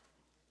right.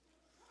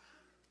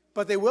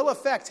 But they will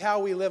affect how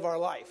we live our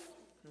life.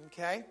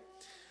 Okay?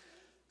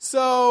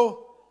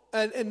 So,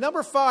 and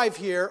number 5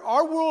 here,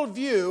 our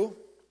worldview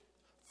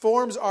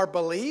forms our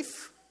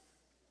belief,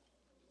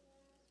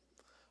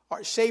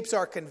 shapes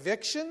our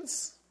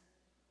convictions,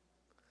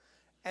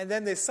 and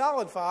then they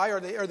solidify or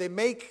they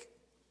make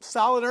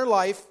solid in our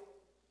life.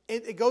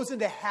 It goes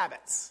into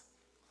habits.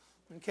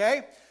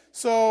 Okay?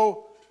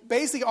 So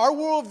basically our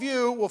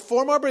worldview will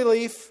form our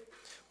belief,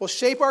 will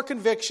shape our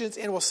convictions,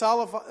 and will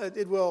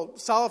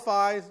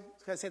solidify.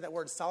 Can I say that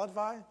word,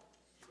 solidify?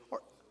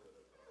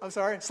 I'm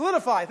sorry,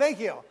 solidify. Thank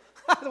you.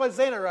 I wasn't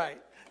saying it right.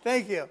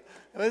 Thank you.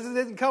 This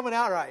isn't coming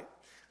out right.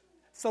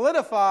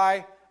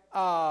 Solidify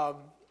our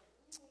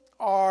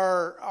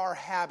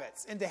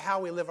habits into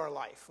how we live our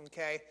life,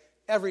 okay,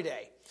 every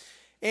day.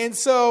 And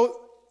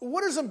so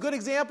what are some good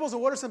examples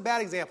and what are some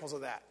bad examples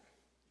of that?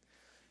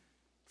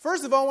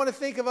 First of all, I want to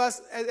think of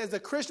us as a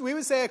Christian. We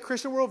would say a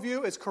Christian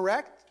worldview is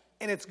correct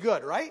and it's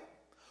good, right?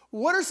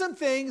 What are some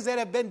things that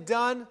have been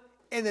done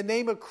in the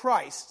name of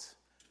Christ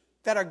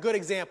that are good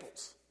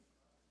examples?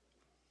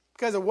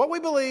 Because of what we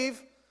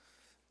believe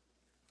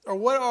or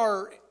what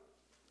our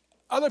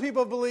other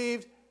people have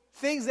believed,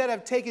 things that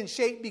have taken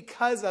shape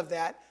because of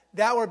that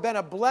have been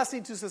a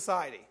blessing to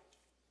society.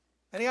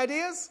 Any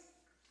ideas?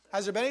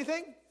 Has there been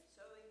anything? Sewing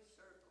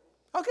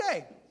circle.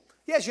 Okay.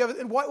 Yes, you have.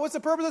 And what's the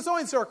purpose of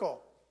sewing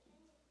circle?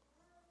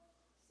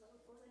 So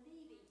for the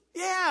needy.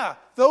 Yeah,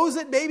 those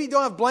that maybe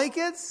don't have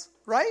blankets,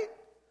 right?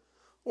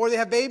 Or they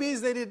have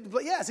babies.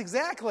 Yes,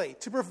 exactly.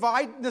 To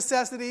provide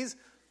necessities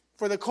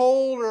for the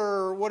cold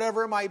or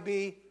whatever it might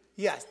be.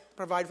 Yes,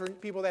 provide for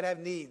people that have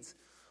needs.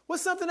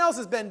 What's something else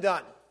that's been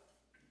done?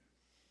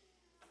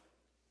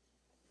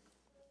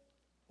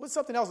 What's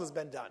something else that's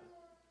been done?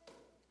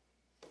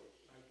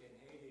 Like in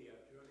Haiti,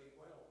 drilling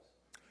wells.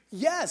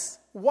 Yes.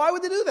 Why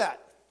would they do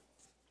that?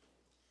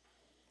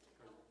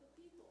 Help the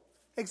people.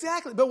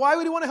 Exactly. But why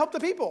would he want to help the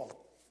people?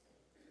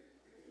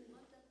 We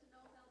want them to know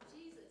about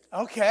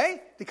Jesus.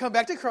 Okay. To come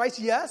back to Christ,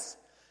 yes.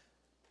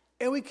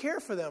 And we care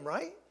for them,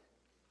 right?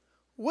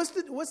 What's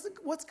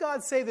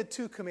God say the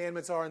 2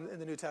 commandments are in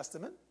the New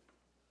Testament?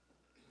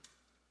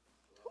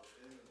 Love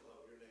him and love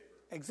your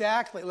neighbor.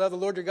 Exactly. Love the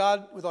Lord your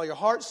God with all your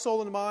heart,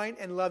 soul, and mind,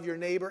 and love your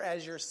neighbor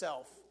as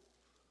yourself.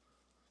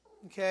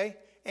 Okay?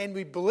 And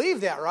we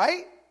believe that,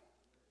 right?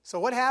 So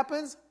what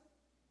happens?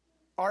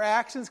 Our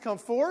actions come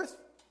forth.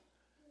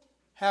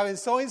 Having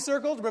sewing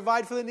circle to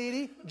provide for the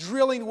needy.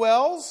 Drilling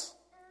wells.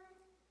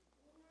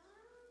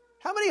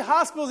 How many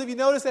hospitals have you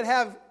noticed that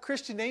have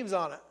Christian names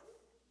on it?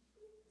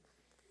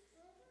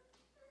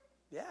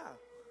 Yeah.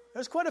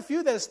 There's quite a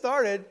few that have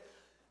started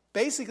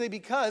basically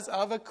because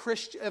of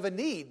a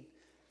need.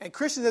 And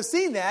Christians have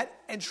seen that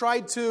and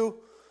tried to,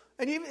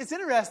 and even, it's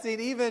interesting,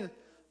 even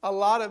I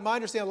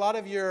understand a lot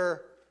of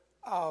your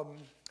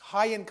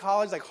high-end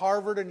colleges like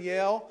Harvard and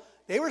Yale,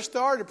 they were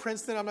started,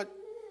 Princeton, I'm not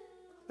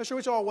sure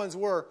which all ones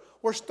were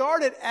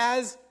started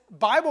as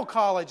Bible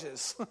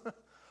colleges,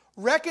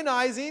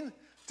 recognizing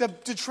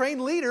to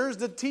train leaders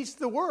to teach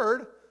the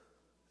Word.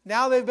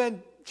 Now they've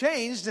been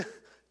changed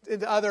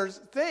into other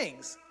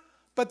things.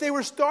 But they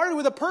were started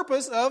with a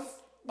purpose of,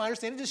 my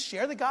understanding, to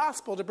share the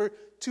gospel, to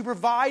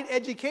provide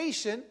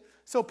education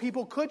so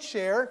people could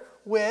share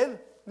with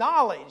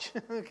knowledge.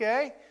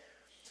 Okay?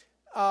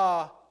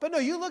 But no,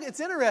 you look, it's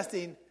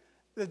interesting,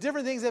 the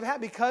different things that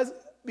have happened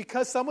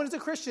because someone is a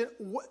Christian.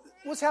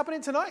 What's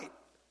happening tonight?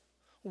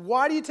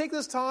 Why do you take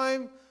this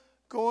time,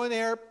 going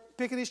there,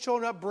 picking these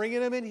children up,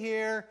 bringing them in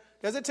here?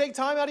 Does it take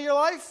time out of your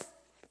life?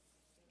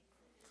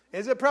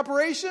 Is it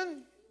preparation? We want to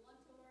learn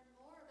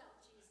more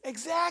about Jesus.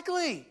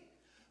 Exactly.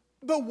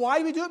 But why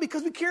do we do it?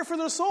 Because we care for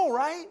their soul,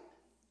 right?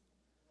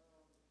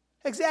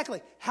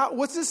 Exactly.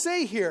 What's this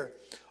say here?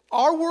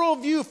 Our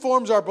worldview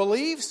forms our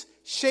beliefs,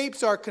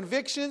 shapes our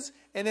convictions,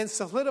 and then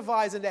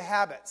solidifies into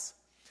habits.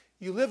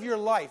 You live your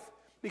life.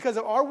 Because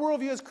of our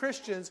worldview as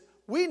Christians,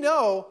 we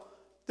know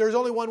there's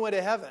only one way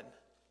to heaven.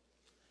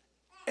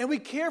 And we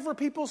care for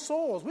people's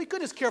souls. We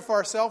could just care for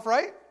ourselves,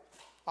 right?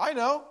 I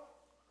know.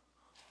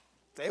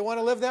 If they want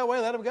to live that way,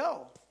 let them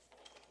go.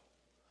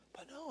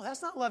 But no,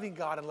 that's not loving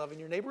God and loving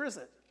your neighbor, is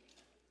it?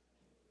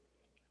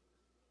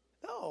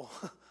 No.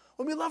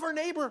 When we love our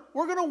neighbor,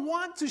 we're going to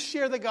want to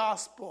share the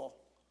gospel.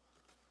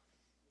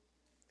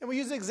 And we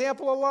use an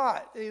example a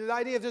lot. The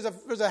idea,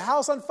 if there's a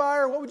house on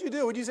fire, what would you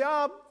do? Would you say,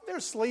 they're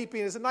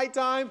sleeping. It's at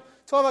nighttime,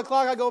 12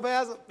 o'clock, I go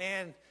past.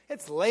 Man,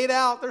 it's late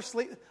out. They're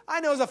sleeping. I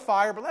know it's a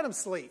fire, but let them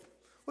sleep.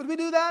 Would we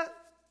do that?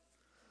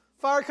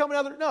 Fire coming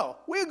out? No.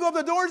 We would go up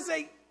the door and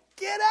say,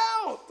 get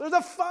out. There's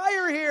a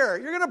fire here.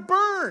 You're going to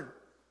burn.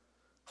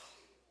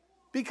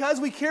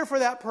 Because we care for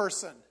that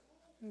person.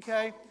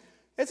 Okay?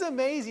 It's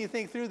amazing to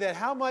think through that,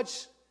 how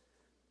much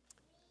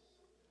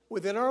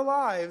within our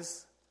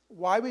lives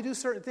why we do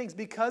certain things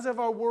because of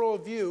our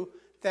worldview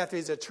that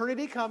there's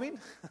eternity coming.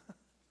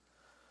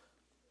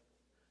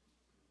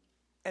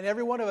 And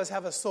every one of us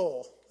have a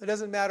soul. It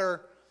doesn't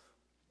matter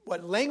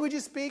what language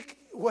you speak,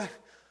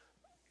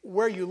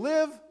 where you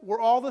live. We're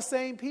all the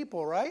same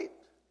people, right?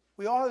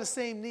 We all have the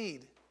same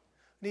need.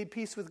 Need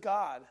peace with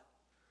God.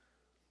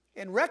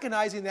 And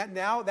recognizing that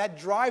now, that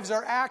drives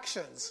our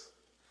actions.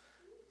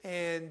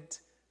 And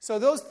so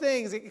those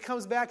things, it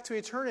comes back to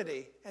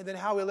eternity and then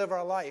how we live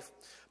our life.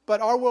 But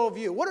our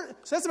worldview.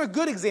 So that's some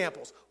good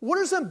examples. What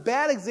are some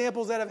bad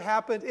examples that have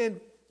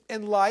happened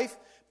in life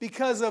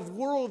because of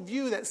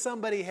worldview that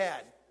somebody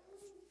had?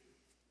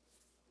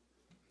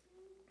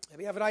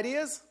 Maybe you have any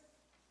ideas?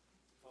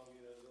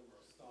 Communism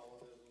or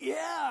Stalinism.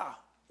 Yeah.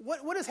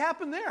 What has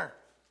happened there?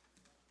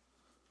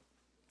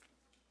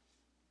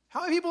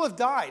 How many people have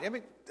died? I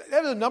mean, there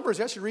are the numbers.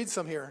 I should read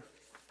some here.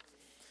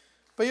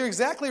 But you're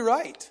exactly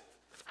right.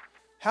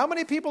 How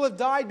many people have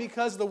died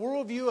because of the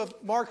worldview of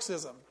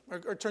Marxism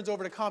or turns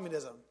over to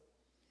communism?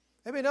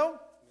 Anybody know?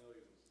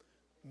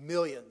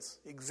 Millions.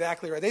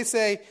 Exactly right. They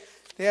say,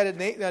 they had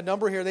a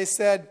number here. They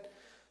said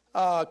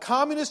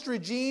communist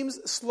regimes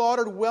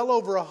slaughtered well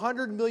over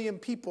 100 million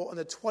people in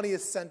the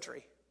 20th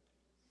century.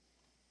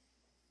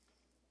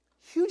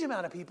 Huge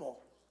amount of people.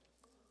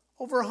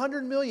 Over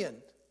 100 million.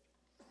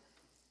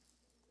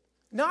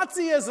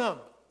 Nazism.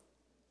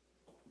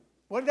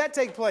 When did that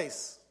take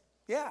place?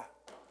 Yeah.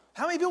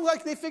 How many people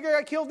they figure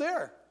got killed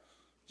there?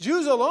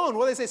 Jews alone,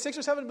 what do they say, 6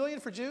 or 7 million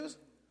for Jews?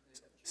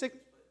 6.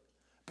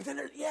 But then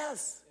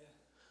yes.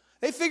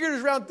 They figured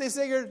around, they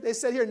said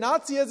here,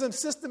 Nazism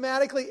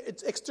systematically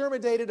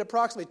exterminated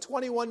approximately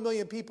 21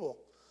 million people,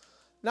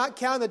 not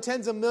counting the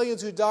tens of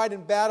millions who died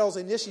in battles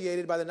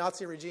initiated by the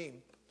Nazi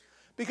regime.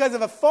 Because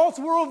of a false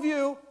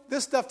worldview,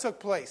 this stuff took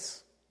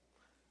place.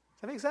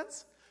 Does that make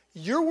sense?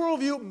 Your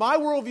worldview, my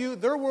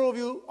worldview, their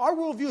worldview, our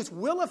worldviews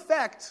will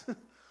affect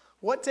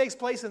what takes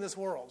place in this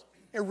world.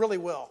 It really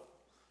will.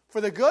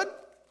 For the good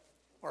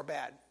or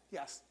bad.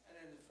 Yes. And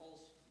then the false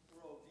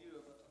worldview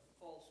of a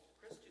false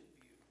Christian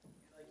view.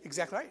 Like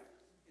exactly right.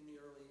 In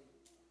the early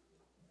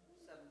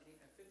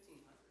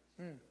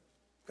 1500s.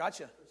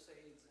 Gotcha.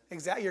 Crusades.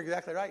 Exactly. You're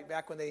exactly right.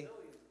 Back when they...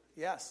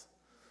 Yes.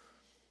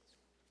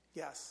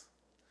 Yes.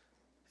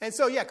 And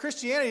so, yeah,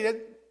 Christianity,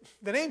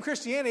 the name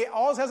Christianity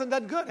always hasn't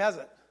done good, has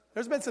it?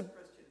 There's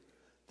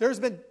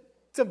been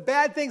some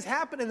bad things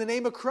happen in the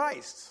name of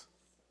Christ.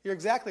 You're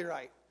exactly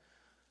right.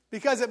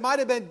 Because it might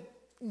have been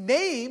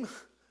name,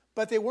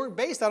 but they weren't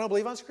based, I don't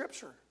believe, on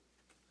Scripture.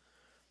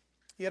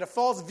 You had a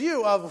false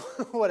view of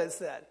what it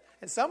said.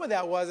 And some of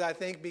that was, I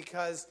think,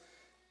 because,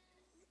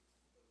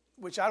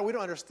 we don't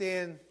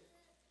understand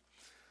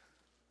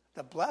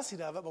the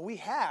blessing of it, but we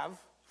have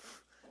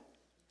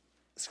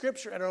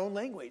Scripture in our own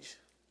language.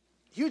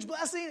 Huge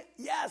blessing?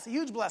 Yes, a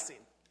huge blessing.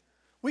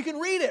 We can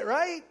read it,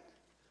 right?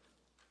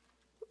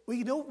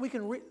 We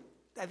can read.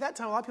 At that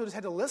time, a lot of people just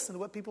had to listen to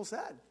what people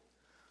said.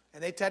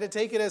 And they had to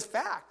take it as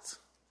fact,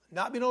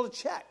 not being able to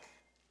check.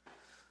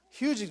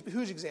 Huge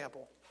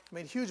example. I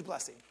mean, huge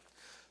blessing.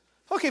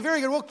 Okay,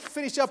 very good. We'll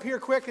finish up here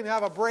quick and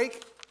have a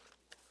break.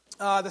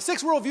 The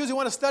 6 worldviews we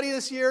want to study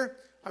this year.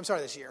 I'm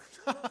sorry, this year.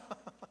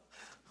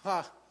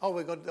 We're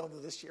going to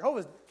do this year.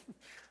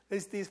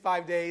 These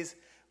 5 days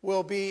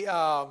will be...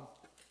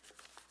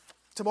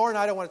 tomorrow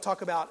night I want to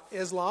talk about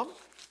Islam.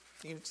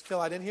 You can fill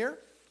that in here.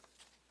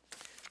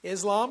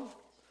 Islam.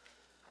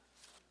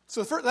 So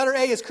the first letter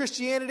A is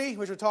Christianity,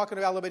 which we're talking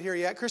about a little bit here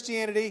yet.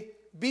 Christianity.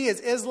 B is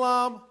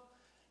Islam.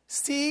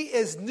 C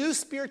is new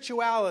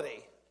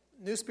spirituality.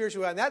 New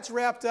spirituality. And that's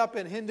wrapped up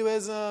in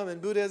Hinduism and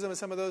Buddhism and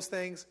some of those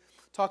things.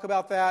 Talk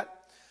about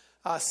that.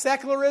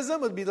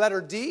 Secularism would be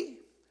letter D.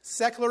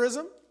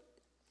 Secularism.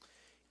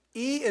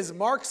 E is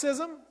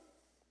Marxism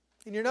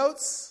in your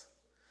notes.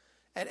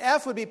 And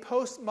F would be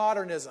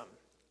postmodernism.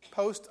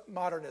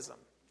 Postmodernism.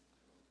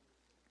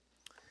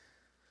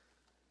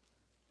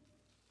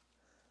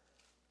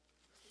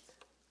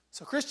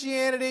 So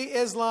Christianity,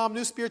 Islam,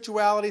 new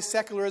spirituality,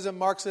 secularism,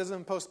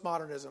 Marxism,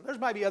 postmodernism. There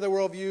might be other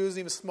worldviews,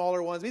 even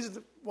smaller ones. These are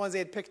the ones they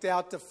had picked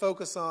out to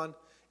focus on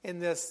in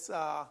this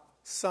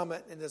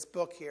summit, in this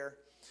book here.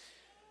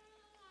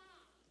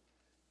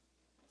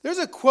 There's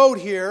a quote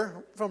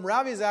here from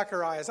Ravi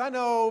Zacharias. I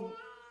know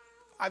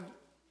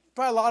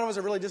probably a lot of us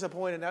are really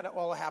disappointed that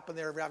all happened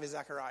there with Ravi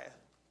Zacharias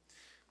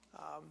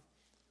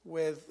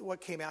with what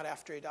came out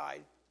after he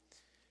died.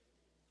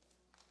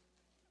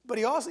 But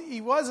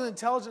he was an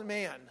intelligent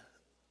man.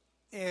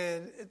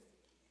 And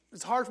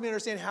it's hard for me to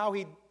understand how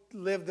he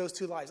lived those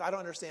 2 lives. I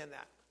don't understand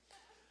that.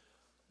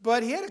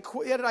 But he had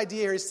an idea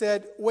here. He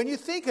said, when you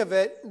think of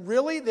it,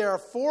 really there are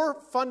 4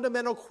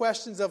 fundamental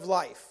questions of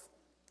life.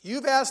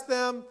 You've asked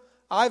them,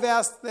 I've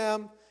asked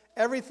them,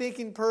 every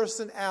thinking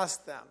person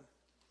asked them.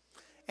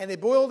 And they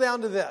boil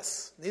down to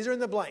this. These are in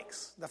the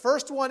blanks. The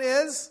first one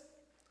is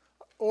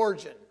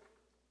origin.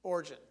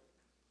 Origin.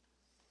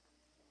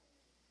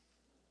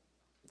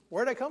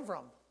 Where did I come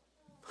from?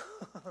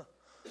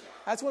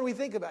 That's what we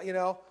think about,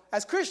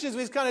 As Christians,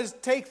 we just kind of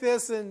just take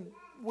this and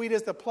we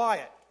just apply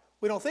it.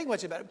 We don't think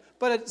much about it.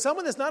 But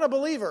someone that's not a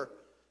believer,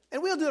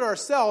 and we'll do it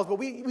ourselves, but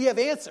we have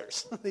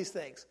answers to these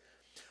things.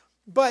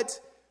 But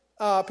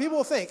people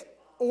will think,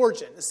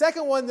 origin. The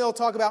second one, they'll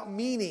talk about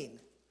meaning.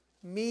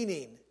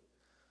 Meaning.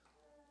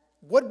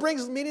 What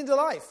brings meaning to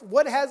life?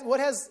 What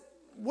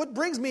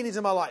brings meaning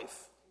to my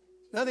life?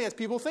 Another thing that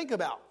people think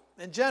about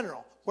in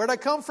general. Where did I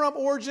come from?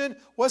 Origin.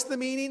 What's the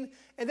meaning?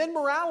 And then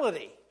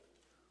morality.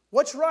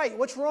 What's right?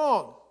 What's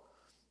wrong?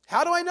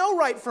 How do I know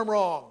right from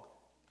wrong?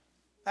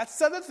 That's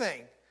the other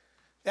thing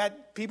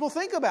that people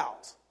think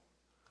about.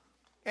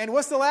 And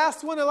what's the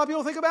last one that a lot of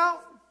people think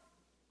about?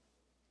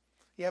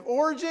 You have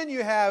origin,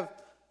 you have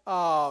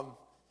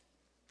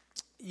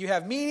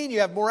meaning,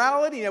 you have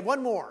morality, you have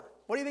one more.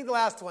 What do you think the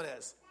last one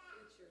is?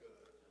 Future.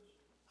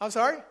 I'm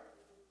sorry?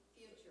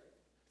 Future.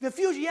 The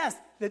future, yes.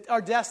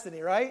 Our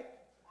destiny, right?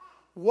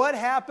 What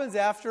happens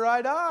after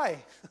I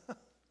die?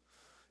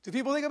 Do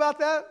people think about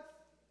that?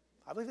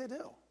 I believe they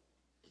do.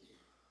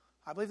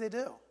 I believe they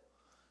do.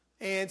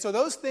 And so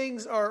those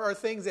things are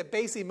things that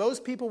basically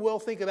most people will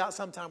think about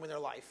sometime in their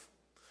life.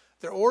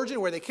 Their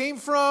origin, where they came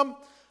from,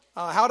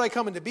 how did I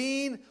come into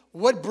being,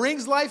 what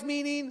brings life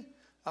meaning,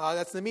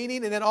 that's the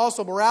meaning, and then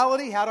also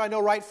morality, how do I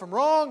know right from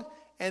wrong,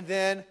 and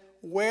then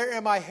where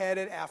am I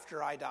headed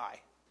after I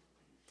die?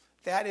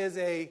 That is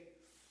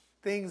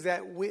things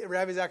that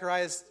Rabbi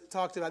Zacharias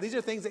talked about. These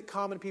are things that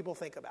common people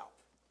think about.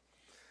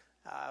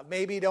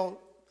 Maybe don't,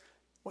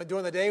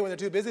 during the day when they're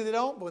too busy they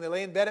don't, but when they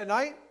lay in bed at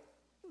night,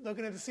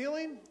 looking at the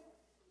ceiling,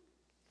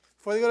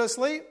 before they go to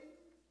sleep,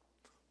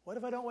 what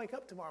if I don't wake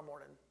up tomorrow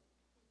morning?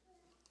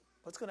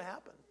 What's going to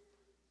happen?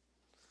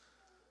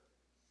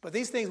 But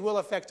these things will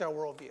affect our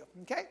worldview.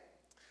 Okay?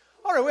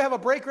 All right, we have a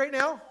break right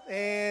now,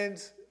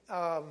 and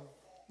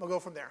we'll go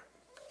from there.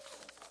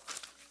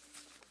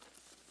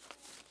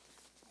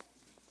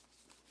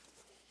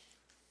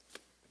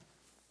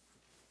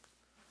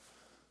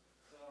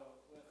 So,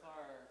 with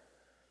our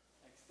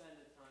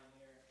extended time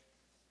here,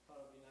 thought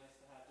it would be nice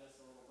to have just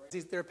a little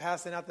break. They're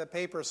passing out the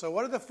paper. So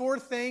what are the 4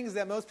 things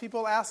that most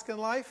people ask in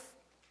life?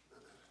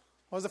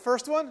 What was the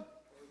first one?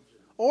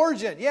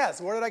 Origin. Yes.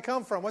 Where did I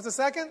come from? What's the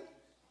second?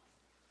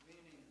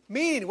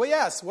 Meaning. Well,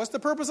 yes. What's the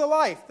purpose of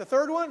life? The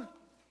third one?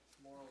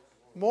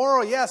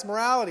 Moral. Yes.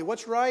 Morality.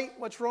 What's right?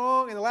 What's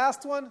wrong? And the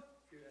last one?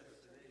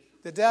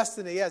 The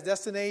destiny. Yes.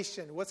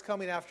 Destination. What's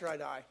coming after I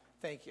die?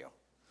 Thank you.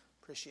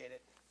 Appreciate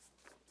it.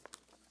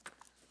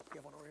 You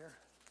have one over here?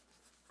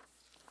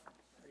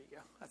 There you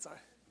go. That's all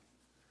right.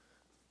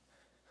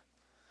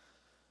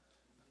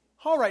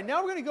 All right,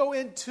 now we're going to go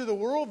into the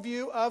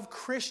worldview of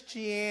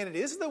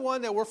Christianity. This is the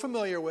one that we're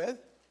familiar with.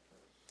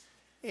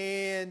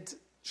 And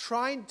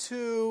tomorrow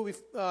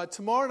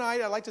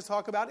night I'd like to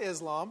talk about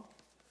Islam.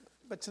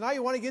 But tonight we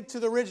want to get to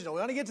the original. We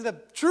want to get to the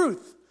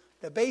truth,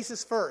 the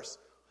basis first.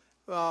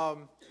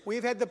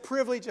 We've had the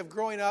privilege of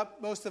growing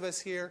up, most of us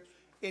here,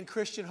 in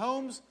Christian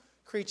homes,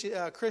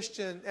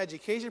 Christian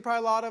education,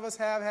 probably a lot of us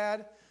have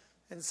had.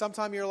 And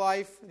sometime in your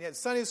life, you had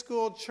Sunday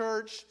school,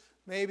 church,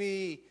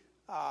 maybe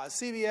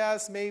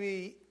CBS,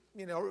 maybe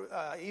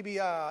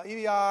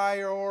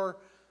EBI or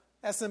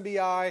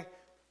SMBI.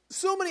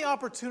 So many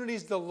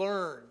opportunities to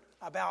learn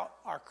about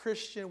our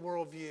Christian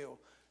worldview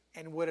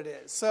and what it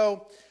is.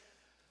 So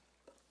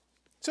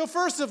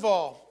first of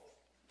all,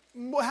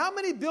 how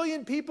many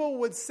billion people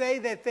would say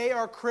that they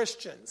are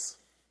Christians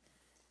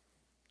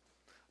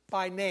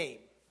by name?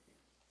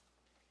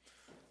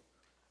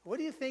 What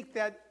do you think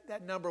that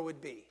number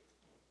would be?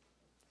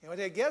 You want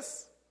to take a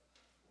guess?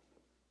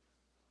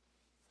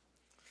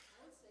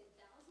 I would say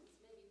thousands,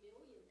 maybe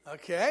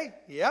millions. Okay.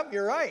 Yep,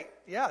 you're right.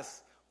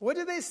 Yes. What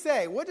did they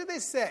say? What did they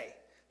say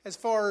as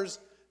far as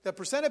the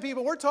percent of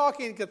people? We're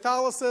talking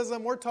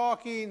Catholicism. We're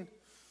talking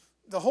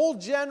the whole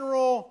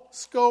general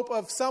scope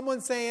of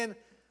someone saying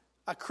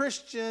a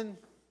Christian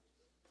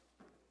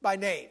by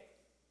name.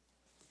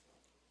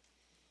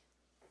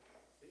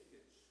 Isn't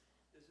it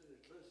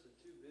close to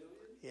 2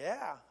 billion?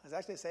 Yeah, I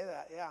actually say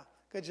that. Yeah.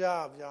 Good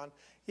job, John.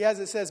 Yes,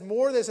 it says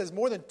more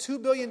than 2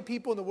 billion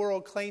people in the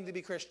world claim to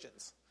be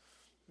Christians.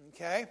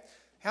 Okay?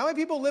 How many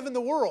people live in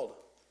the world?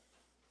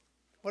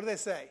 What do they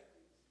say?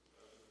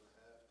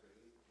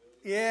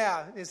 7.5 to 8 billion.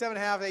 Yeah,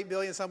 7.5, 8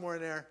 billion, somewhere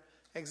in there.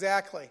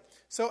 Exactly.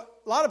 So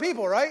a lot of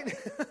people, right?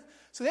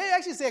 So they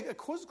actually say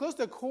close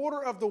to a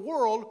quarter of the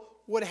world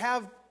would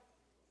have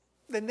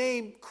the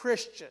name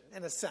Christian,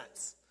 in a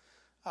sense,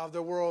 of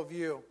their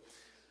worldview.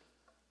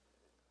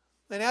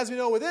 And as we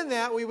know within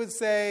that, we would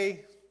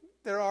say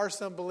there are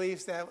some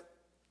beliefs that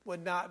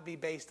would not be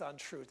based on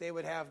truth. They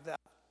would have the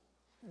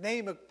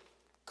name of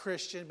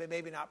Christian, but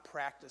maybe not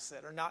practice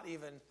it, or not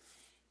even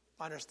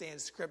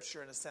understand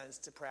Scripture in a sense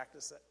to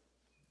practice it.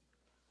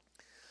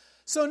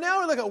 So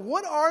now we look at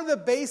what are the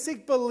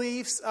basic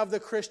beliefs of the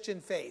Christian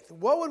faith.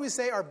 What would we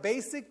say are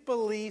basic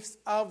beliefs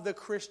of the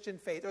Christian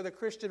faith or the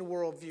Christian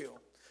worldview?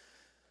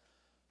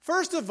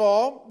 First of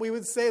all, we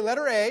would say,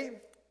 letter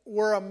A,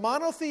 we're a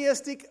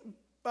monotheistic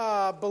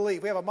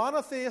belief. We have a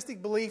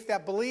monotheistic belief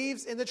that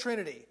believes in the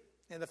Trinity.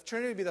 And the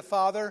Trinity would be the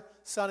Father,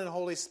 Son, and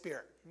Holy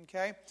Spirit.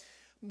 Okay?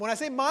 When I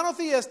say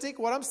monotheistic,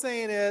 what I'm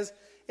saying is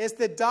It's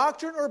the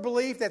doctrine or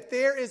belief that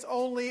there is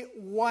only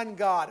one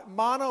God.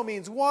 Mono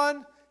means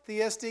one.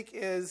 Theistic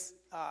is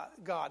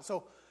God.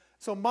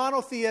 So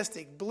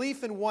monotheistic,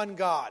 belief in one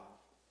God.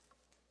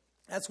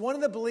 That's one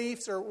of the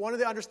beliefs or one of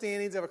the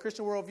understandings of a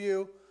Christian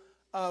worldview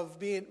of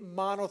being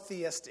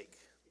monotheistic.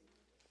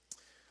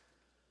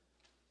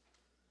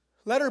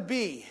 Letter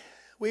B,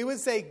 we would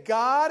say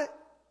God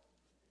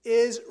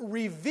is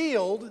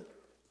revealed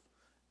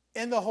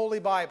in the Holy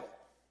Bible.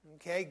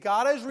 Okay,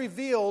 God is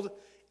revealed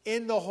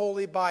in the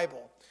Holy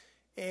Bible.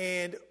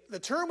 And the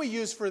term we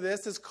use for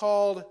this is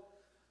called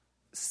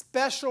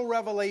special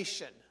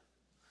revelation.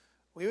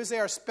 We would say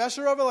our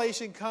special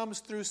revelation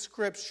comes through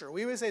Scripture.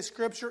 We would say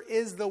Scripture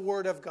is the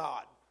Word of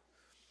God.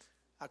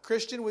 A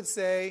Christian would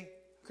say,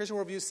 Christian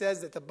worldview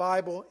says that the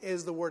Bible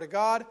is the Word of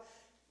God,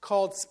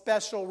 called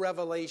special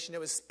revelation. It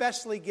was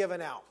specially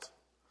given out.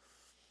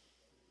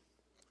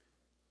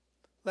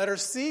 Letter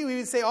C, we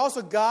would say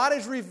also God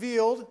is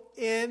revealed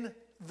in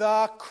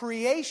the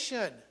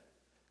creation.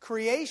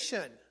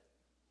 Creation.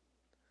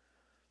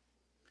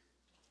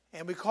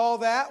 And we call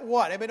that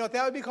what? Anybody know what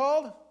that would be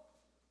called?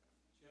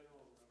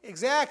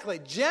 Exactly.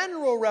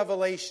 General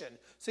revelation.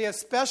 So you have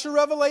special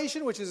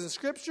revelation, which is in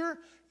Scripture.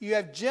 You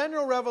have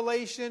general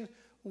revelation,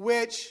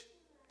 which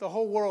the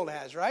whole world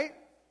has, right?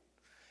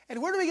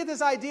 And where do we get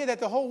this idea that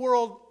the whole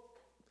world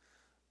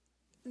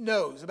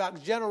knows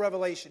about general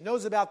revelation,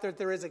 knows about that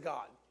there is a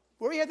God?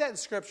 Where do we have that in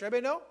Scripture?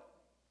 Anybody know?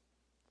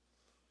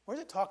 Where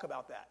does it talk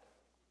about that?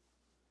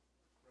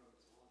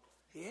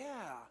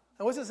 Yeah.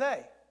 And what's it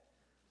say?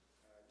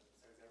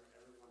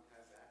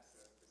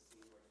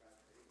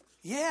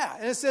 Yeah,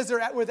 and it says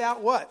they're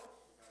without what?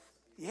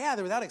 Yeah,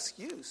 they're without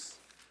excuse.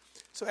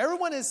 So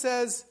everyone, it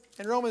says,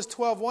 in Romans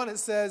 12:1, it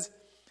says,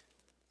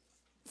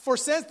 for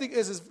since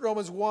this is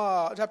Romans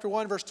 1, chapter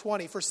 1, verse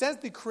 20, for since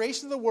the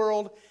creation of the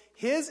world,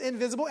 his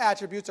invisible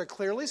attributes are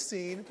clearly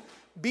seen,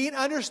 being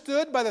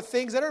understood by the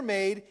things that are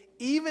made,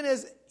 even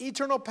as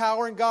eternal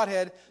power and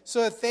Godhead,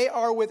 so that they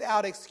are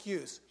without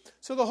excuse.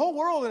 So the whole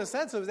world, in a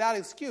sense, is without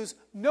excuse,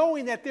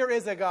 knowing that there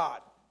is a God.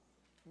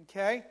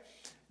 Okay?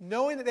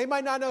 Knowing that they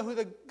might not know who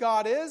the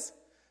God is,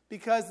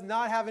 because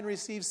not having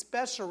received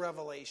special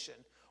revelation,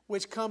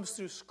 which comes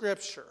through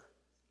Scripture.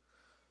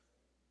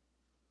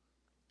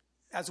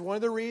 That's one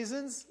of the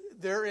reasons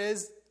there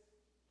is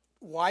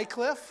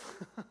Wycliffe.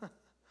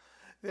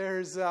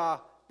 There's,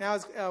 now,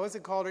 it's, what's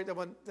it called? The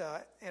one,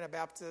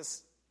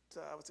 Anabaptist,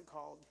 what's it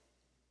called?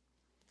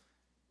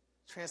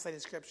 Translating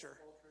Scripture.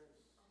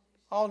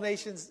 All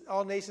Nations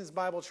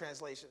Bible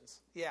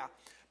Translations. Yeah.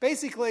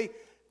 Basically,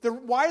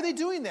 why are they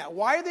doing that?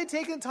 Why are they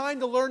taking time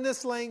to learn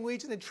this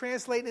language and then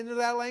translate into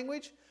that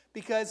language?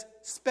 Because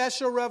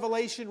special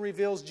revelation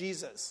reveals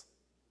Jesus.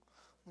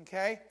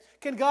 Okay?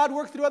 Can God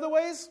work through other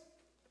ways?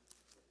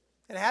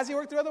 And has He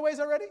worked through other ways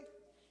already?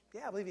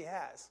 Yeah, I believe He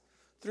has.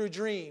 Through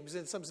dreams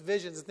and some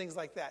visions and things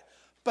like that.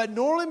 But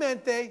normally,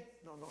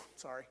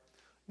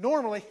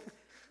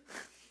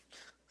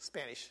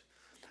 Spanish.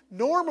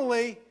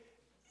 Normally,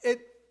 it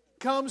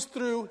comes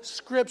through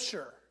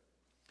Scripture.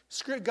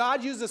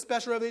 God used the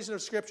special revelation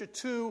of Scripture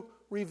to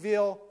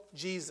reveal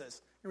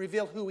Jesus and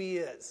reveal who He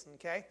is.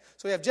 Okay?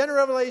 So we have general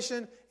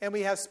revelation and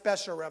we have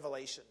special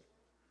revelation.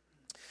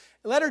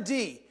 Letter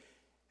D.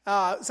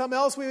 Something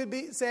else we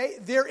would say,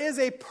 there is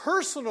a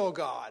personal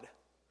God.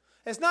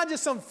 It's not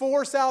just some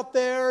force out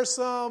there,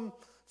 some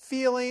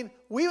feeling.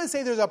 We would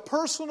say there's a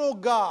personal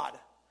God.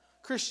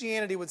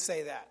 Christianity would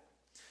say that.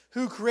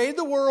 Who created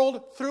the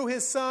world through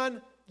His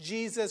Son,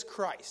 Jesus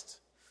Christ.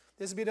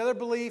 This would be another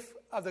belief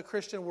of the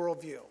Christian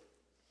worldview.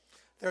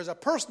 There's a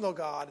personal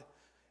God,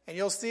 and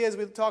you'll see as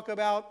we talk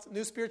about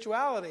new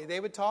spirituality, they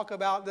would talk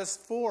about this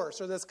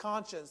force or this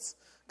conscience.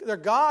 Their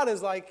God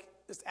is like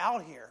just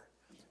out here.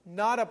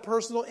 Not a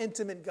personal,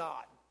 intimate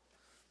God.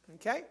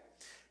 Okay?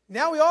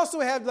 Now we also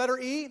have letter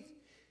E.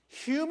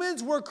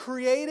 Humans were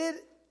created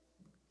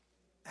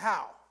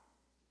how?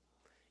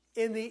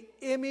 In the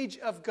image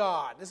of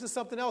God. This is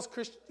something else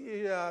Christian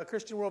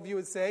worldview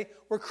would say.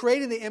 We're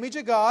created in the image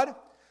of God,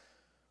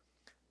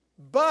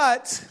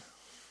 but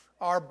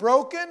are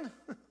broken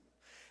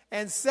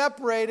and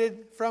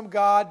separated from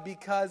God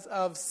because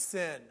of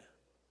sin.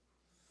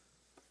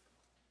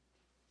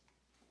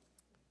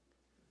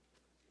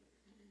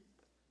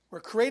 We're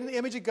created in the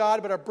image of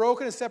God, but are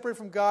broken and separated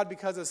from God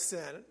because of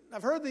sin.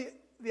 I've heard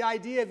the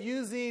idea of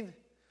using,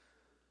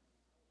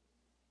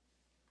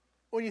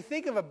 when you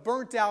think of a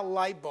burnt-out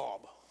light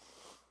bulb,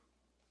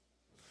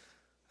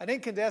 an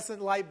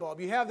incandescent light bulb.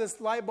 You have this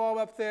light bulb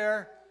up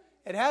there.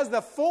 It has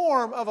the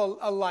form of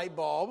a light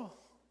bulb,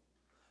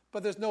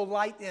 but there's no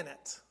light in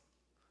it.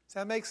 Does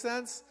that make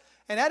sense?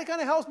 And that kind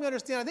of helps me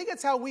understand. I think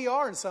that's how we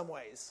are in some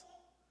ways.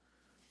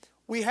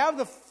 We have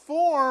the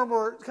form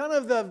or kind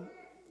of the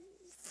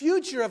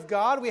future of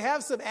God. We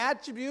have some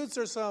attributes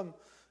or some,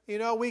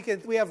 we can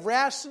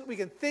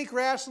think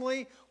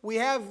rationally.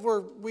 We're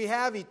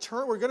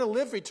going to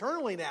live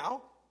eternally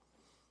now.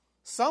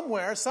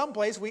 Somewhere,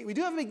 someplace. We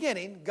do have a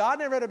beginning. God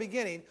never had a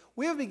beginning.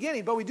 We have a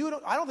beginning, but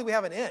I don't think we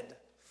have an end.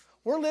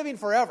 We're living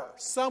forever,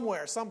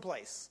 somewhere,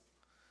 someplace.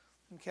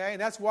 Okay,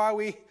 and that's why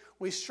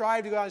we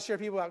strive to go out and share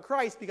people about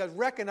Christ, because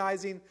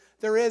recognizing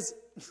there is,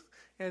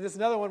 and this is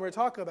another one we're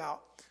talking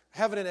about,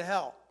 heaven and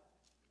hell.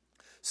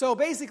 So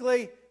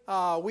basically,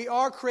 we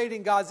are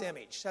creating God's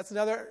image. That's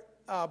another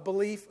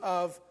belief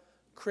of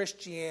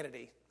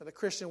Christianity, or the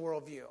Christian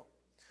worldview.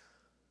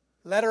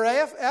 Letter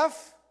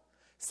F,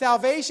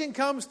 salvation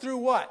comes through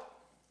what?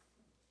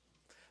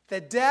 The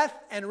death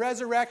and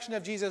resurrection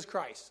of Jesus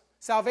Christ.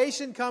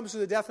 Salvation comes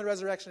through the death and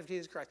resurrection of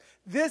Jesus Christ.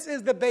 This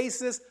is the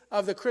basis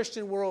of the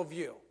Christian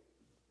worldview.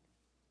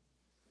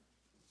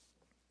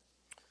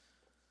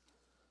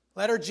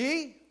 Letter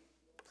G,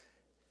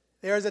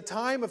 there is a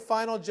time of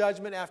final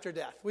judgment after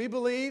death. We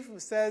believe,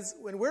 it says,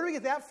 where do we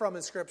get that from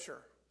in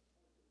Scripture?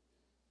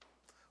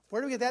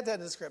 Where do we get that in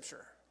the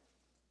Scripture?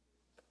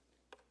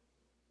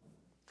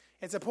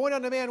 It's appointed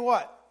unto man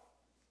what?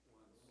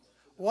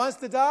 Once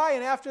to die,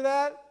 and after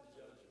that?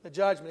 The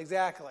judgment,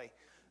 exactly.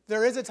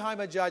 There is a time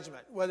of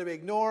judgment. Whether we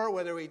ignore it,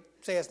 whether we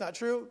say it's not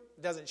true,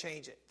 it doesn't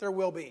change it. There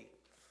will be.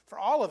 For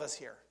all of us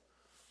here.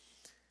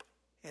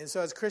 And so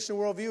as Christian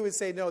worldview, we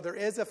say, no, there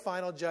is a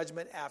final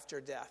judgment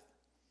after death.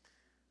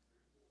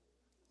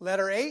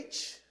 Letter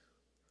H,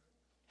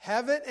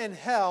 heaven and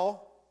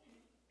hell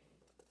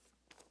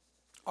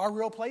are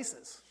real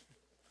places.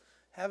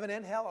 Heaven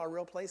and hell are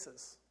real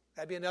places.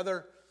 That'd be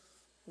another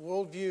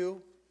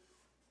worldview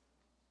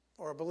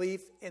or a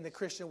belief in the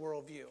Christian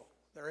worldview.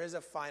 There is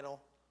a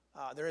final,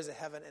 there is a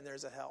heaven and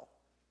there's a hell.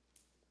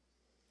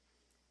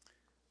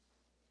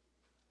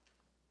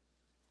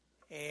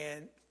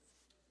 And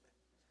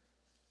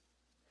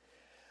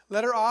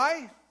letter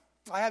I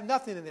have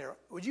nothing in there.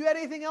 Would you add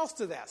anything else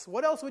to this?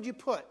 What else would you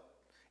put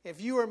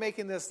if you were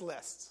making this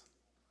list?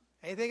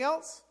 Anything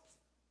else?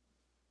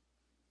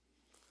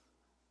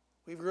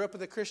 We grew up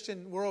with a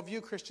Christian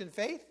worldview, Christian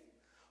faith.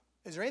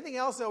 Is there anything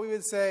else that we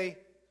would say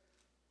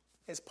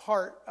is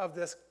part of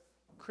this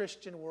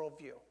Christian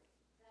worldview? Thank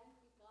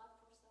God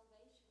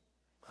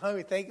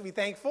for salvation. Be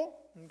thankful.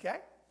 Okay.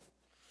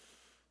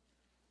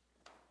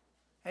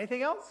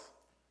 Anything else?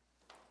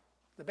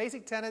 The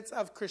basic tenets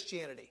of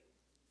Christianity.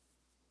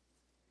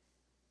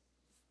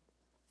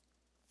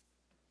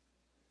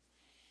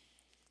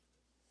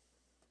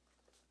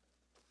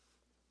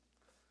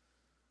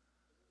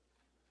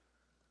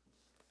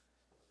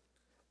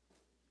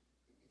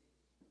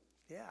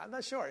 Yeah, I'm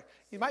not sure.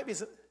 You might be.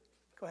 Go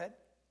ahead.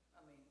 I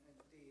mean, the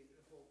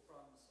whole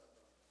promise of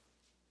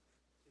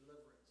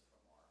deliverance from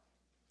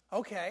our...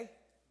 Okay.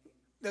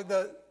 God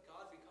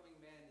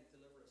becoming man to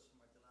deliver us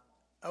from our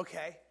dilemma.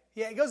 Okay.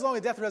 Yeah, it goes along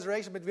with death and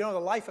resurrection, but we don't have the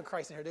life of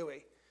Christ in here, do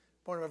we?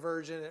 Born of a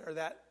virgin or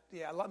that.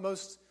 Yeah,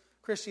 most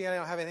Christianity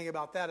don't have anything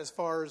about that as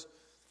far as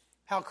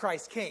how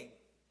Christ came.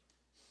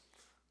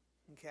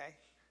 Okay.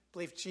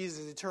 Believe Jesus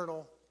is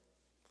eternal,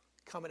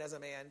 coming as a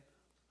man,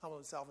 humble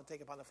himself and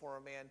take upon the form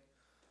of man,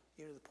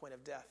 even to the point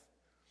of death.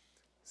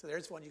 So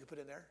there's one you could put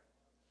in there.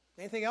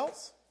 Anything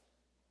else?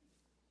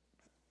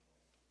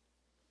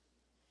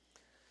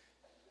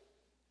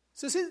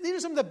 So see, these are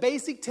some of the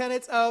basic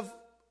tenets of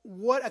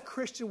what a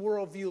Christian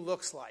worldview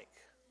looks like.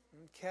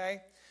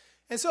 Okay?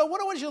 And so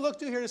what I want you to look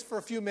through here just for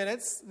a few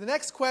minutes. The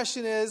next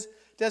question is,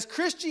 does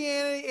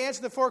Christianity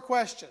answer the 4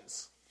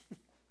 questions?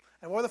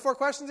 And what are the 4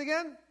 questions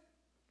again?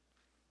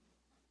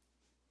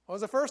 What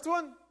was the first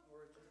one?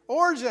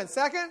 Origin.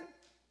 Second?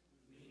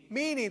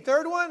 Meaning.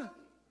 Third one?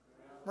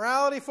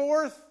 Morality.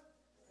 Fourth?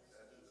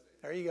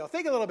 There you go.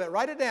 Think a little bit.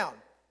 Write it down.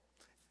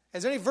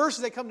 Is there any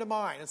verses that come to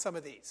mind in some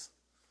of these?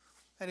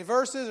 Any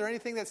verses or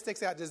anything that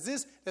sticks out?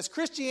 Does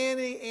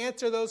Christianity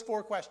answer those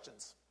 4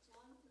 questions?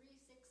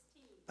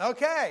 John 3:16.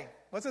 Okay.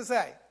 What's it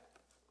say? God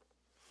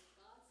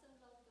so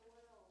loved the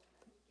world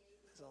that he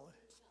gave his only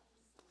begotten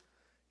Son.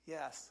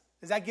 Yes.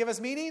 Does that give us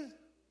meaning?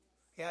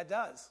 Yeah, it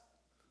does.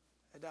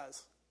 It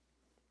does.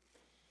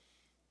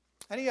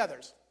 Any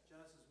others?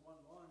 Genesis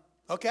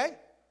 1:1. Okay. In the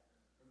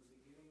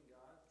beginning,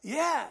 God.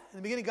 Yeah. In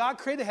the beginning, God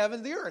created the heaven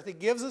and the earth. It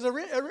gives us a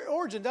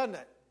origin, doesn't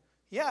it?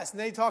 Yes. And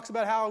then he talks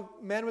about how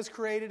man was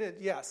created.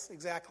 Yes,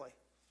 exactly.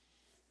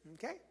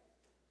 Okay.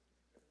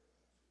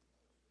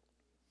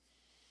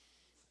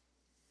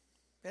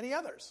 Any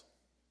others?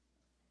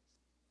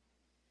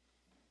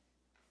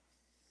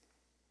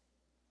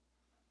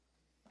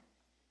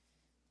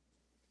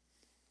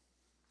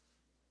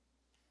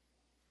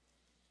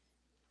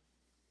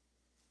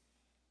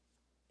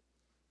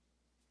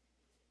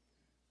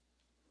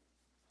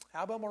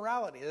 How about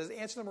morality? Does it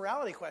answer the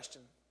morality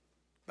question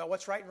about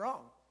what's right and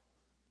wrong?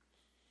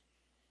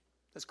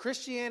 Does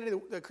Christianity,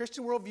 the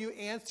Christian worldview,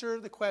 answer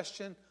the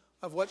question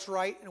of what's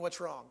right and what's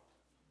wrong?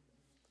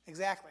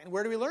 Exactly. And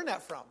where do we learn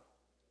that from?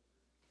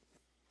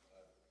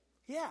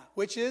 Yeah,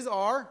 which is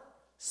our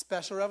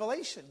special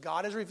revelation.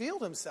 God has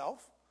revealed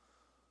himself.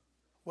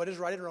 What is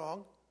right and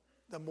wrong?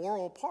 The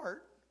moral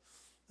part.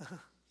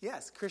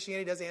 Yes,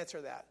 Christianity does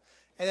answer that.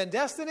 And then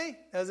destiny,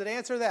 does it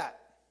answer that?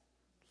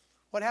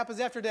 What happens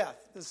after death?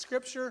 Does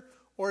Scripture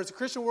or does the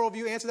Christian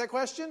worldview answer that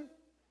question?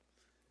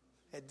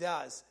 It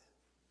does.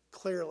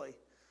 Clearly,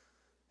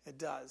 it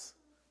does.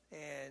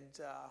 And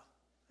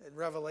in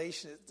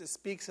Revelation, it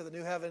speaks of the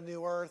new heaven and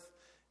new earth,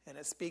 And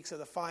it speaks of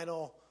the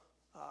final,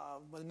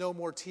 with no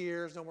more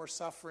tears, no more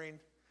suffering.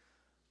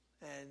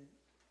 And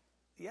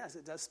yes,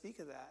 it does speak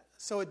of that.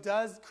 So it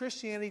does,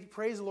 Christianity,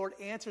 praise the Lord,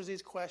 answers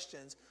these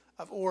questions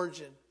of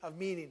origin, of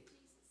meaning.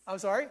 I'm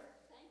sorry?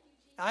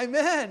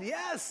 Amen,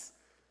 yes.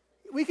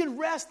 We can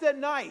rest at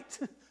night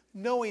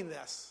knowing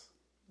this,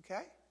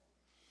 okay?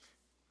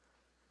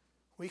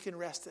 We can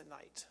rest at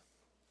night.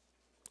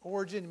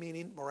 Origin,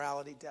 meaning,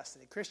 morality,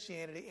 destiny.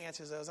 Christianity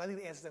answers those. I think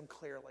it answers them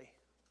clearly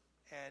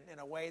and in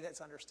a way that's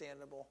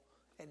understandable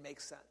and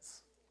makes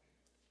sense.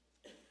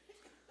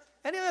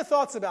 Any other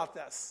thoughts about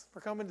this?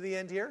 We're coming to the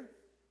end here.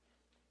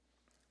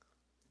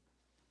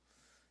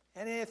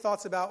 Any other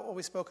thoughts about what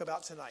we spoke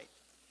about tonight?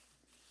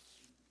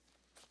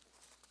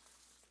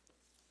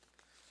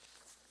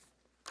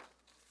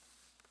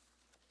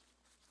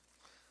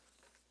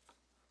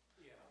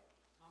 Yeah.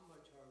 How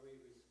much are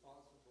we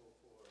responsible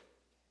for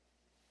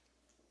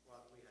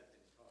what we have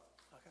been taught?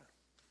 Okay,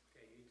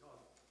 Okay, you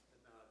talked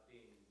about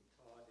being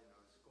taught in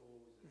our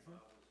schools and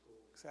Bible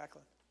schools. exactly.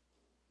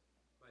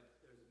 But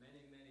there's many,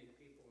 many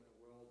people in the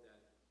world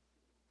that,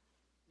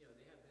 you know,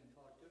 they have been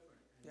taught different.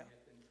 And Yeah. they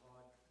have been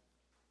taught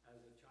as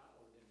a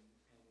child and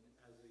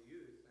as a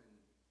youth.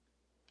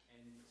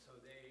 And so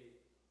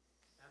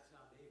that's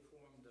how they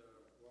form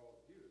their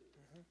worldview.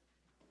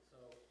 So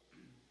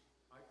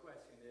my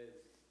question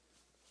is,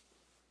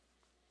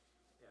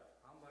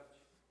 how much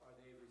are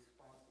they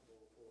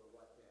responsible for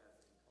what they have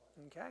been taught?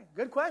 Okay,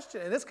 good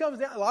question. And this comes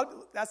down,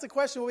 that's the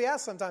question we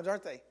ask sometimes,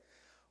 aren't they?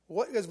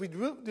 Because we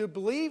do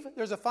believe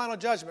there's a final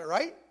judgment,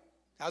 right?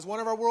 That's one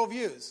of our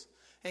worldviews.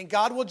 And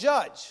God will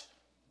judge.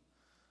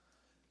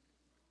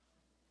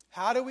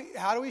 How do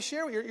we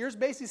share? You're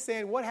basically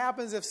saying what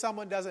happens if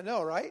someone doesn't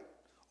know, right?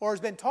 Or has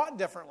been taught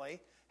differently.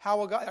 How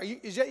will God?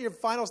 Is that your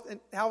final?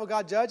 How will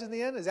God judge in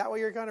the end? Is that what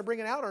you're kind of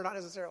bringing out, or not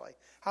necessarily?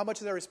 How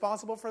much are they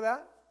responsible for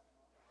that?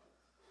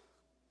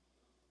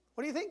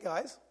 What do you think,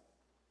 guys?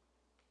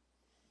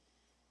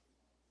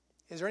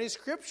 Is there any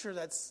scripture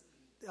that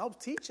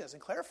helps teach us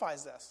and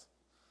clarifies this?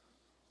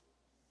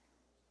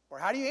 Or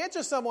how do you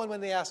answer someone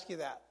when they ask you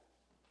that?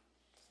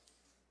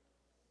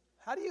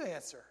 How do you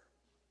answer?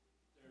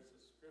 There's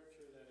a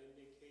scripture that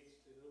indicates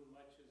to whom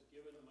much is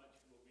given, much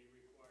will be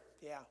required.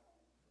 Yeah.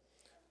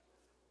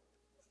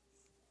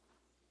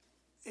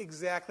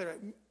 Exactly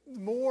right.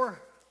 More,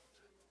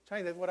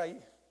 trying to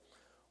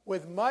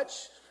with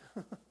much,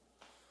 I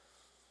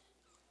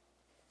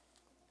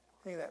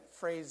think that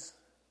phrase,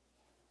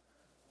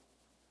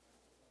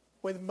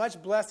 with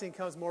much blessing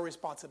comes more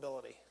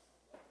responsibility.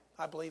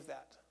 I believe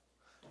that.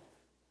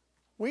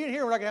 We in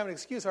here, we're not going to have an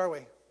excuse, are we?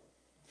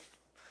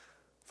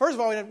 First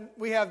of all,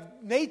 we have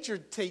nature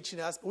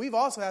teaching us, but we've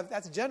also have,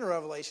 that's general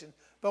revelation,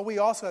 but we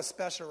also have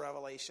special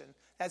revelation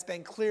that's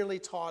been clearly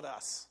taught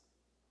us.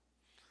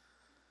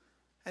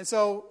 And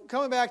so,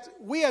 coming back,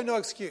 we have no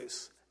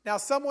excuse. Now,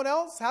 someone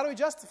else, how do we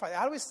justify that?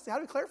 How do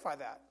we clarify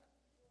that?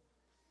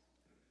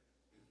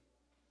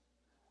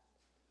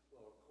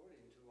 Well, according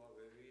to what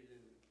we read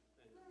in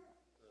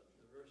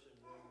the verse in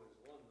Romans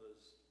 1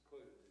 was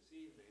quoted this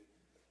evening,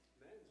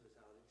 man's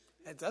without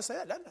excuse. It does say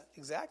that, doesn't it?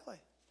 Exactly.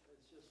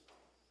 It's just,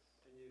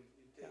 and you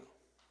take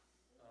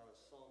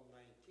Psalm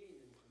 19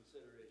 in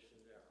consideration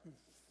there.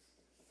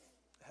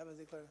 Heavens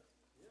declare.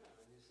 Yeah,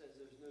 and he says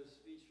there's no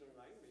speech or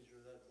language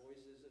or that voice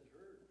isn't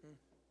heard.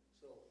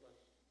 So,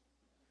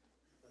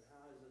 but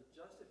how is it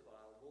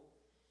justifiable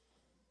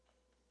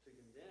to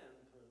condemn,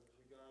 for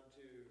God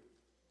to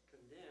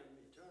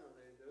condemn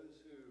eternally those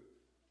who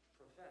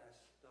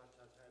profess not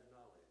to have had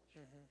knowledge?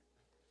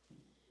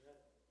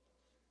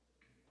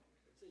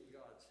 It's in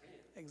God's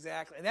hand.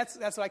 Exactly. And that's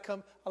what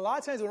a lot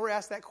of times when we're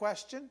asked that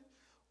question,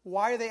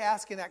 why are they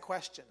asking that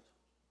question?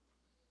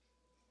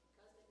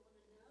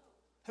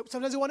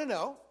 Sometimes they want to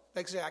know.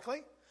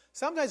 Exactly.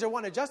 Sometimes they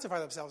want to justify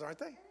themselves, aren't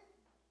they?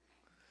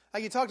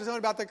 Like you talk to someone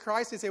about the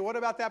Christ, they say, what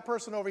about that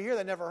person over here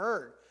that never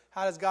heard?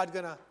 How is God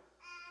going to,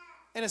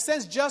 in a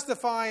sense,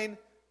 justifying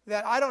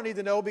that I don't need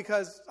to know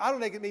because I don't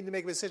need to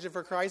make a decision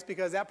for Christ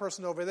because that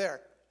person over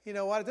there. You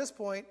know what? At this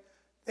point,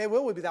 they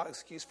will be without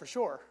excuse for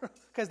sure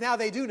because now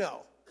they do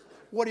know.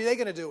 What are they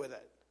going to do with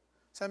it?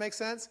 Does that make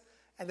sense?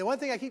 And the one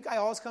thing I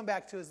always come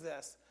back to is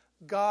this.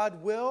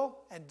 God will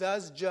and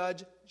does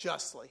judge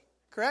justly.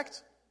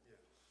 Correct?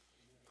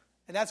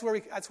 And that's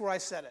where I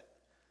said it.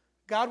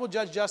 God will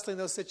judge justly in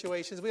those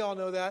situations. We all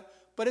know that.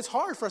 But it's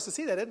hard for us to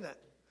see that, isn't it?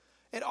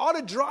 It ought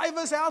to drive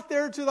us out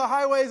there to the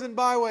highways and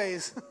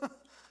byways,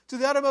 to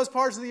the uttermost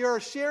parts of the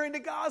earth, sharing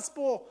the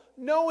gospel,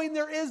 knowing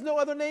there is no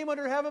other name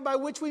under heaven by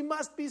which we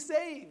must be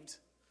saved.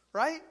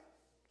 Right?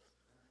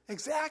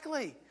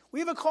 Exactly. We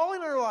have a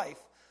calling in our life.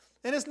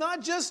 And it's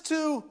not just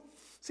to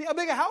see how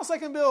big a house I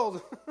can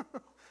build.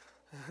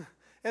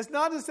 It's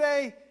not to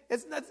say,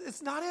 it's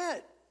not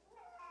it.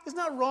 It's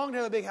not wrong to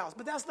have a big house,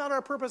 but that's not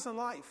our purpose in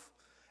life.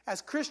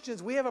 As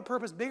Christians, we have a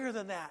purpose bigger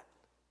than that.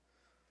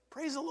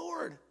 Praise the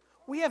Lord.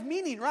 We have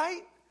meaning,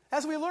 right?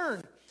 As we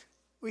learn.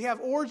 We have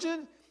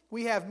origin,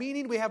 we have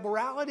meaning, we have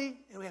morality,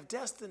 and we have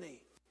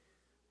destiny.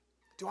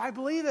 Do I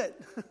believe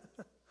it?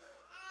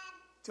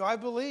 Do I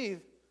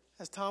believe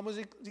as Tom was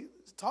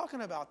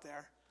talking about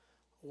there.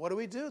 What do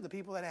we do, the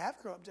people that have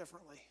grown up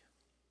differently?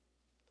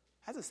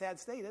 That's a sad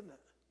state, isn't it?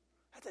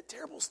 That's a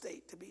terrible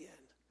state to be in.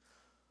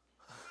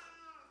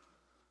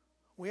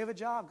 We have a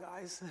job,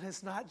 guys, and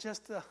it's not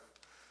just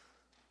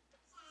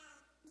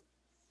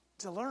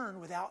to learn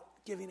without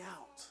giving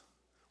out.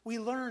 We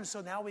learn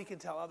so now we can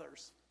tell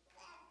others,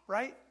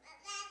 right?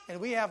 And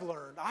we have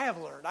learned. I have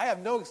learned. I have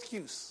no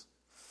excuse.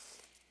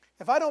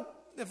 If I don't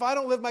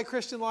live my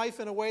Christian life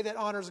in a way that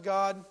honors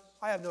God,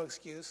 I have no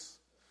excuse.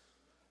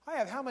 I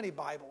have how many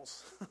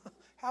Bibles?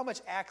 How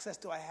much access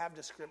do I have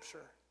to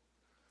Scripture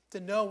to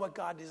know what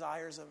God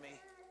desires of me?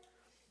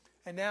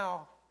 And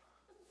now,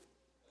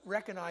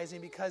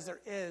 recognizing because there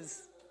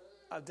is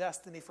a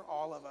destiny for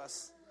all of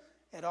us,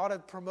 it ought to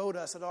promote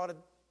us. It ought to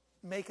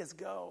make us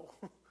go,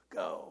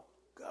 go,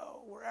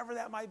 go, wherever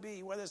that might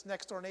be, whether it's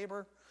next door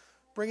neighbor,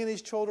 bringing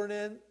these children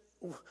in.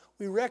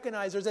 We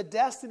recognize there's a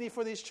destiny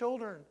for these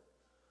children,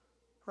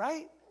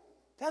 right?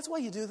 That's why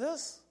you do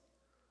this.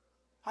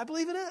 I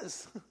believe it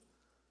is.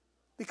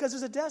 Because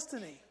there's a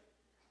destiny.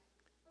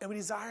 And we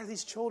desire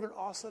these children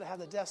also to have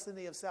the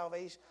destiny of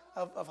salvation,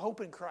 of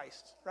hope in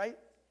Christ, right?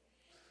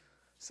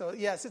 So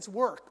yes, it's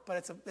work, but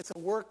it's a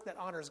work that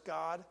honors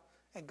God.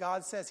 And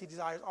God says he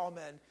desires all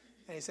men.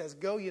 And he says,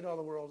 go ye into all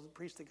the world and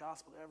preach the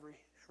gospel to every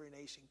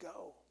nation.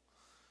 Go.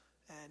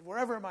 And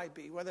wherever it might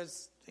be, whether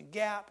it's in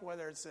Gap,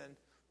 whether it's in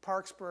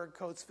Parksburg,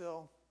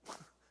 Coatesville,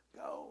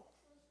 go.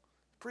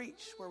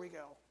 Preach where we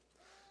go.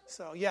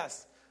 So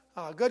yes,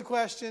 good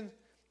question.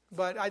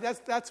 But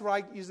that's where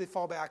I usually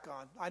fall back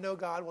on. I know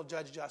God will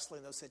judge justly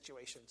in those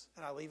situations,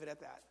 and I'll leave it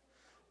at that.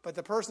 But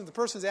the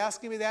person's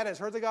asking me that has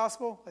heard the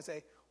gospel, I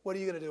say, what are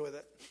you going to do with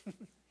it?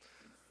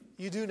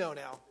 You do know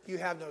now. You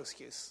have no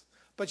excuse.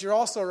 But you're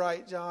also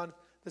right, John.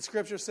 The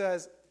Scripture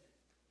says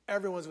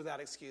everyone's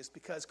without excuse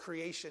because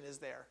creation is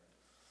there.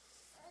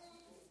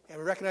 And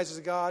we recognize there's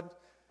a God.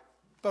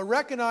 But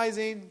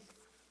recognizing,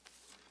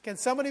 can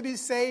somebody be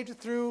saved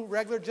through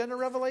regular gender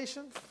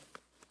revelation?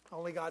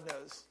 Only God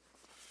knows.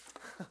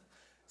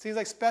 Seems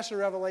like special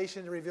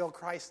revelation to reveal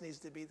Christ needs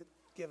to be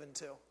given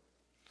to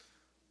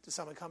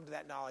someone come to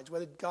that knowledge.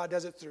 Whether God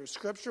does it through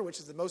Scripture, which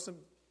is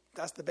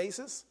that's the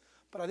basis,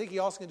 but I think he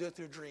also can do it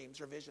through dreams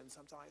or visions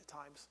sometimes at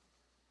times.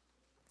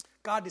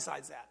 God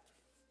decides that.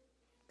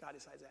 God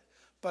decides that.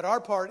 But our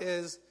part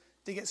is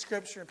to get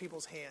Scripture in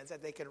people's hands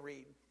that they can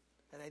read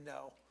and they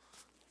know.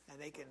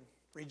 And they can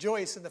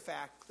rejoice in the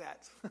fact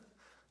that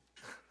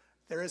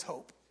there is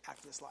hope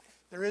after this life.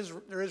 There is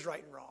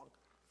right and wrong.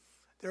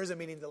 There is a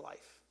meaning to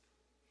life.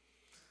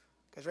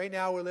 Because right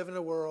now we live in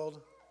a world,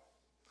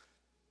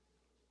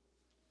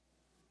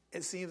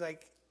 it seems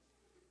like,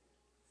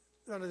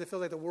 I don't know, it feels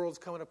like the world's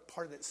coming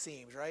apart as it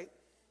seems, right?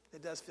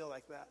 It does feel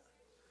like that.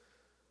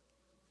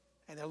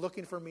 And they're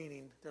looking for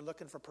meaning. They're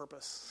looking for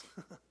purpose.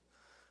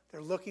 They're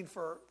looking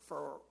for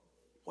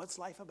what's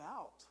life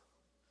about.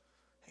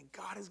 And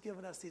God has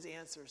given us these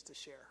answers to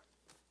share.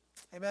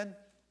 Amen?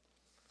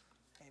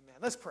 Amen.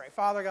 Let's pray.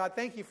 Father God,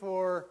 thank you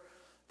for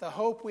the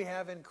hope we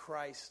have in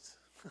Christ.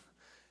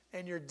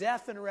 And your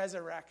death and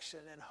resurrection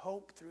and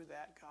hope through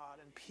that, God,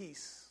 and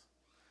peace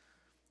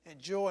and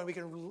joy. And we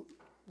can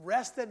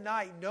rest at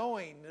night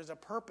knowing there's a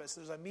purpose,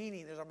 there's a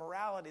meaning, there's a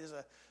morality,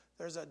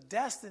 there's a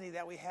destiny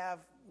that we have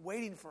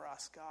waiting for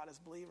us, God, as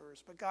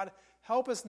believers. But God, help us